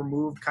sugars will be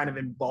removed kind of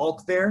in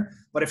bulk there.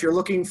 But if you're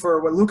looking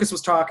for what Lucas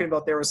was talking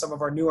about, there was some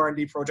of our new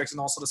R&D projects, and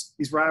also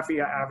these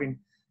Rafi having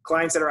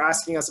clients that are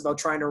asking us about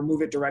trying to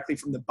remove it directly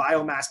from the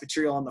biomass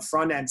material on the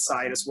front end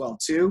side as well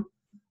too,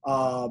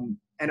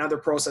 and other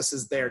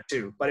processes there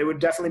too. But it would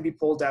definitely be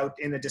pulled out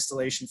in the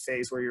distillation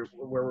phase where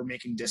we're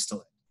making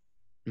distillate.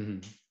 Mm-hmm.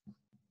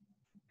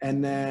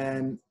 And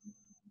then,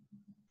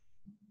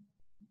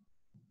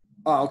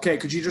 okay,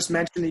 could you just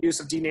mention the use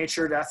of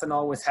denatured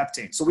ethanol with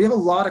heptane? So we have a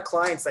lot of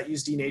clients that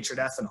use denatured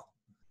ethanol.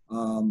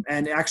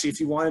 And actually,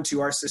 if you wanted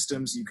to, our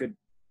systems, you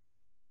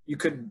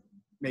could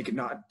make it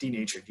not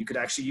denatured. You could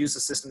actually use the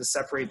system to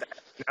separate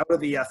that out of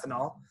the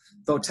ethanol,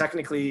 though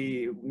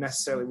technically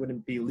necessarily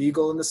wouldn't be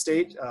legal in the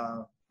state.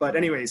 But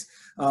anyways,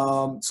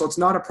 so it's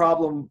not a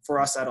problem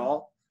for us at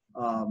all.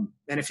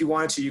 And if you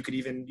wanted to, you could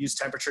even use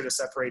temperature to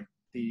separate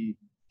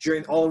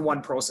during all in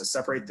one process,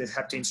 separate the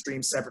heptane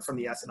stream separate from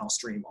the ethanol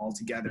stream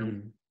altogether.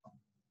 Mm.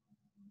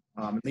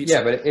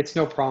 But it's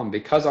no problem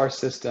because our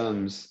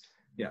systems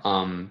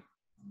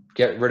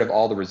get rid of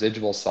all the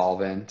residual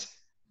solvent.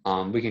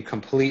 We can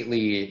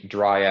completely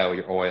dry out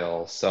your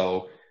oil.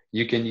 So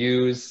you can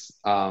use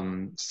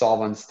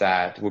solvents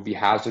that would be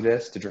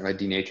hazardous to drink, like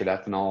denatured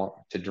ethanol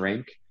to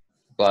drink.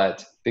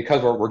 But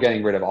because we're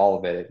getting rid of all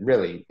of it, it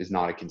really is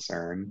not a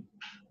concern.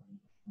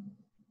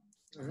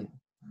 Mm-hmm.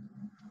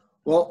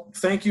 Well,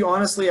 thank you,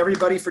 honestly,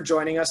 everybody, for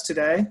joining us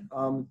today.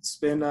 It's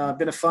been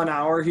a fun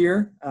hour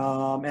here.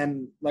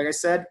 And like I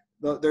said,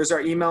 there's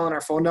our email and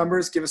our phone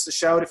numbers. Give us a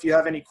shout if you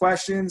have any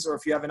questions, or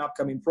if you have an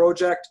upcoming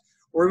project,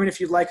 or even if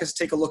you'd like us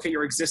to take a look at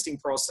your existing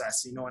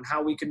process, and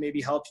how we can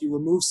maybe help you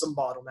remove some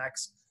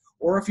bottlenecks.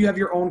 Or if you have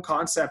your own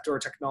concept or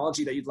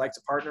technology that you'd like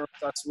to partner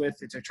with us with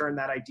to turn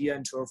that idea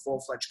into a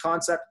full-fledged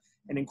concept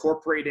and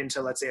incorporate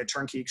into, let's say, a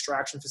turnkey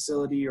extraction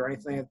facility or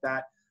anything like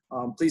that,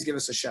 please give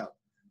us a shout.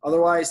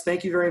 Otherwise,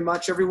 thank you very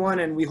much, everyone,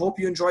 and we hope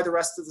you enjoy the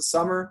rest of the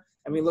summer,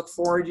 and we look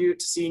forward to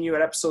seeing you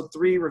at episode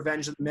 3,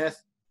 Revenge of the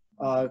Myth,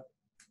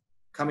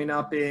 coming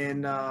up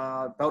in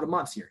about a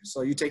month here.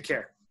 So you take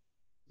care.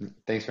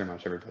 Thanks very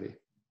much, everybody.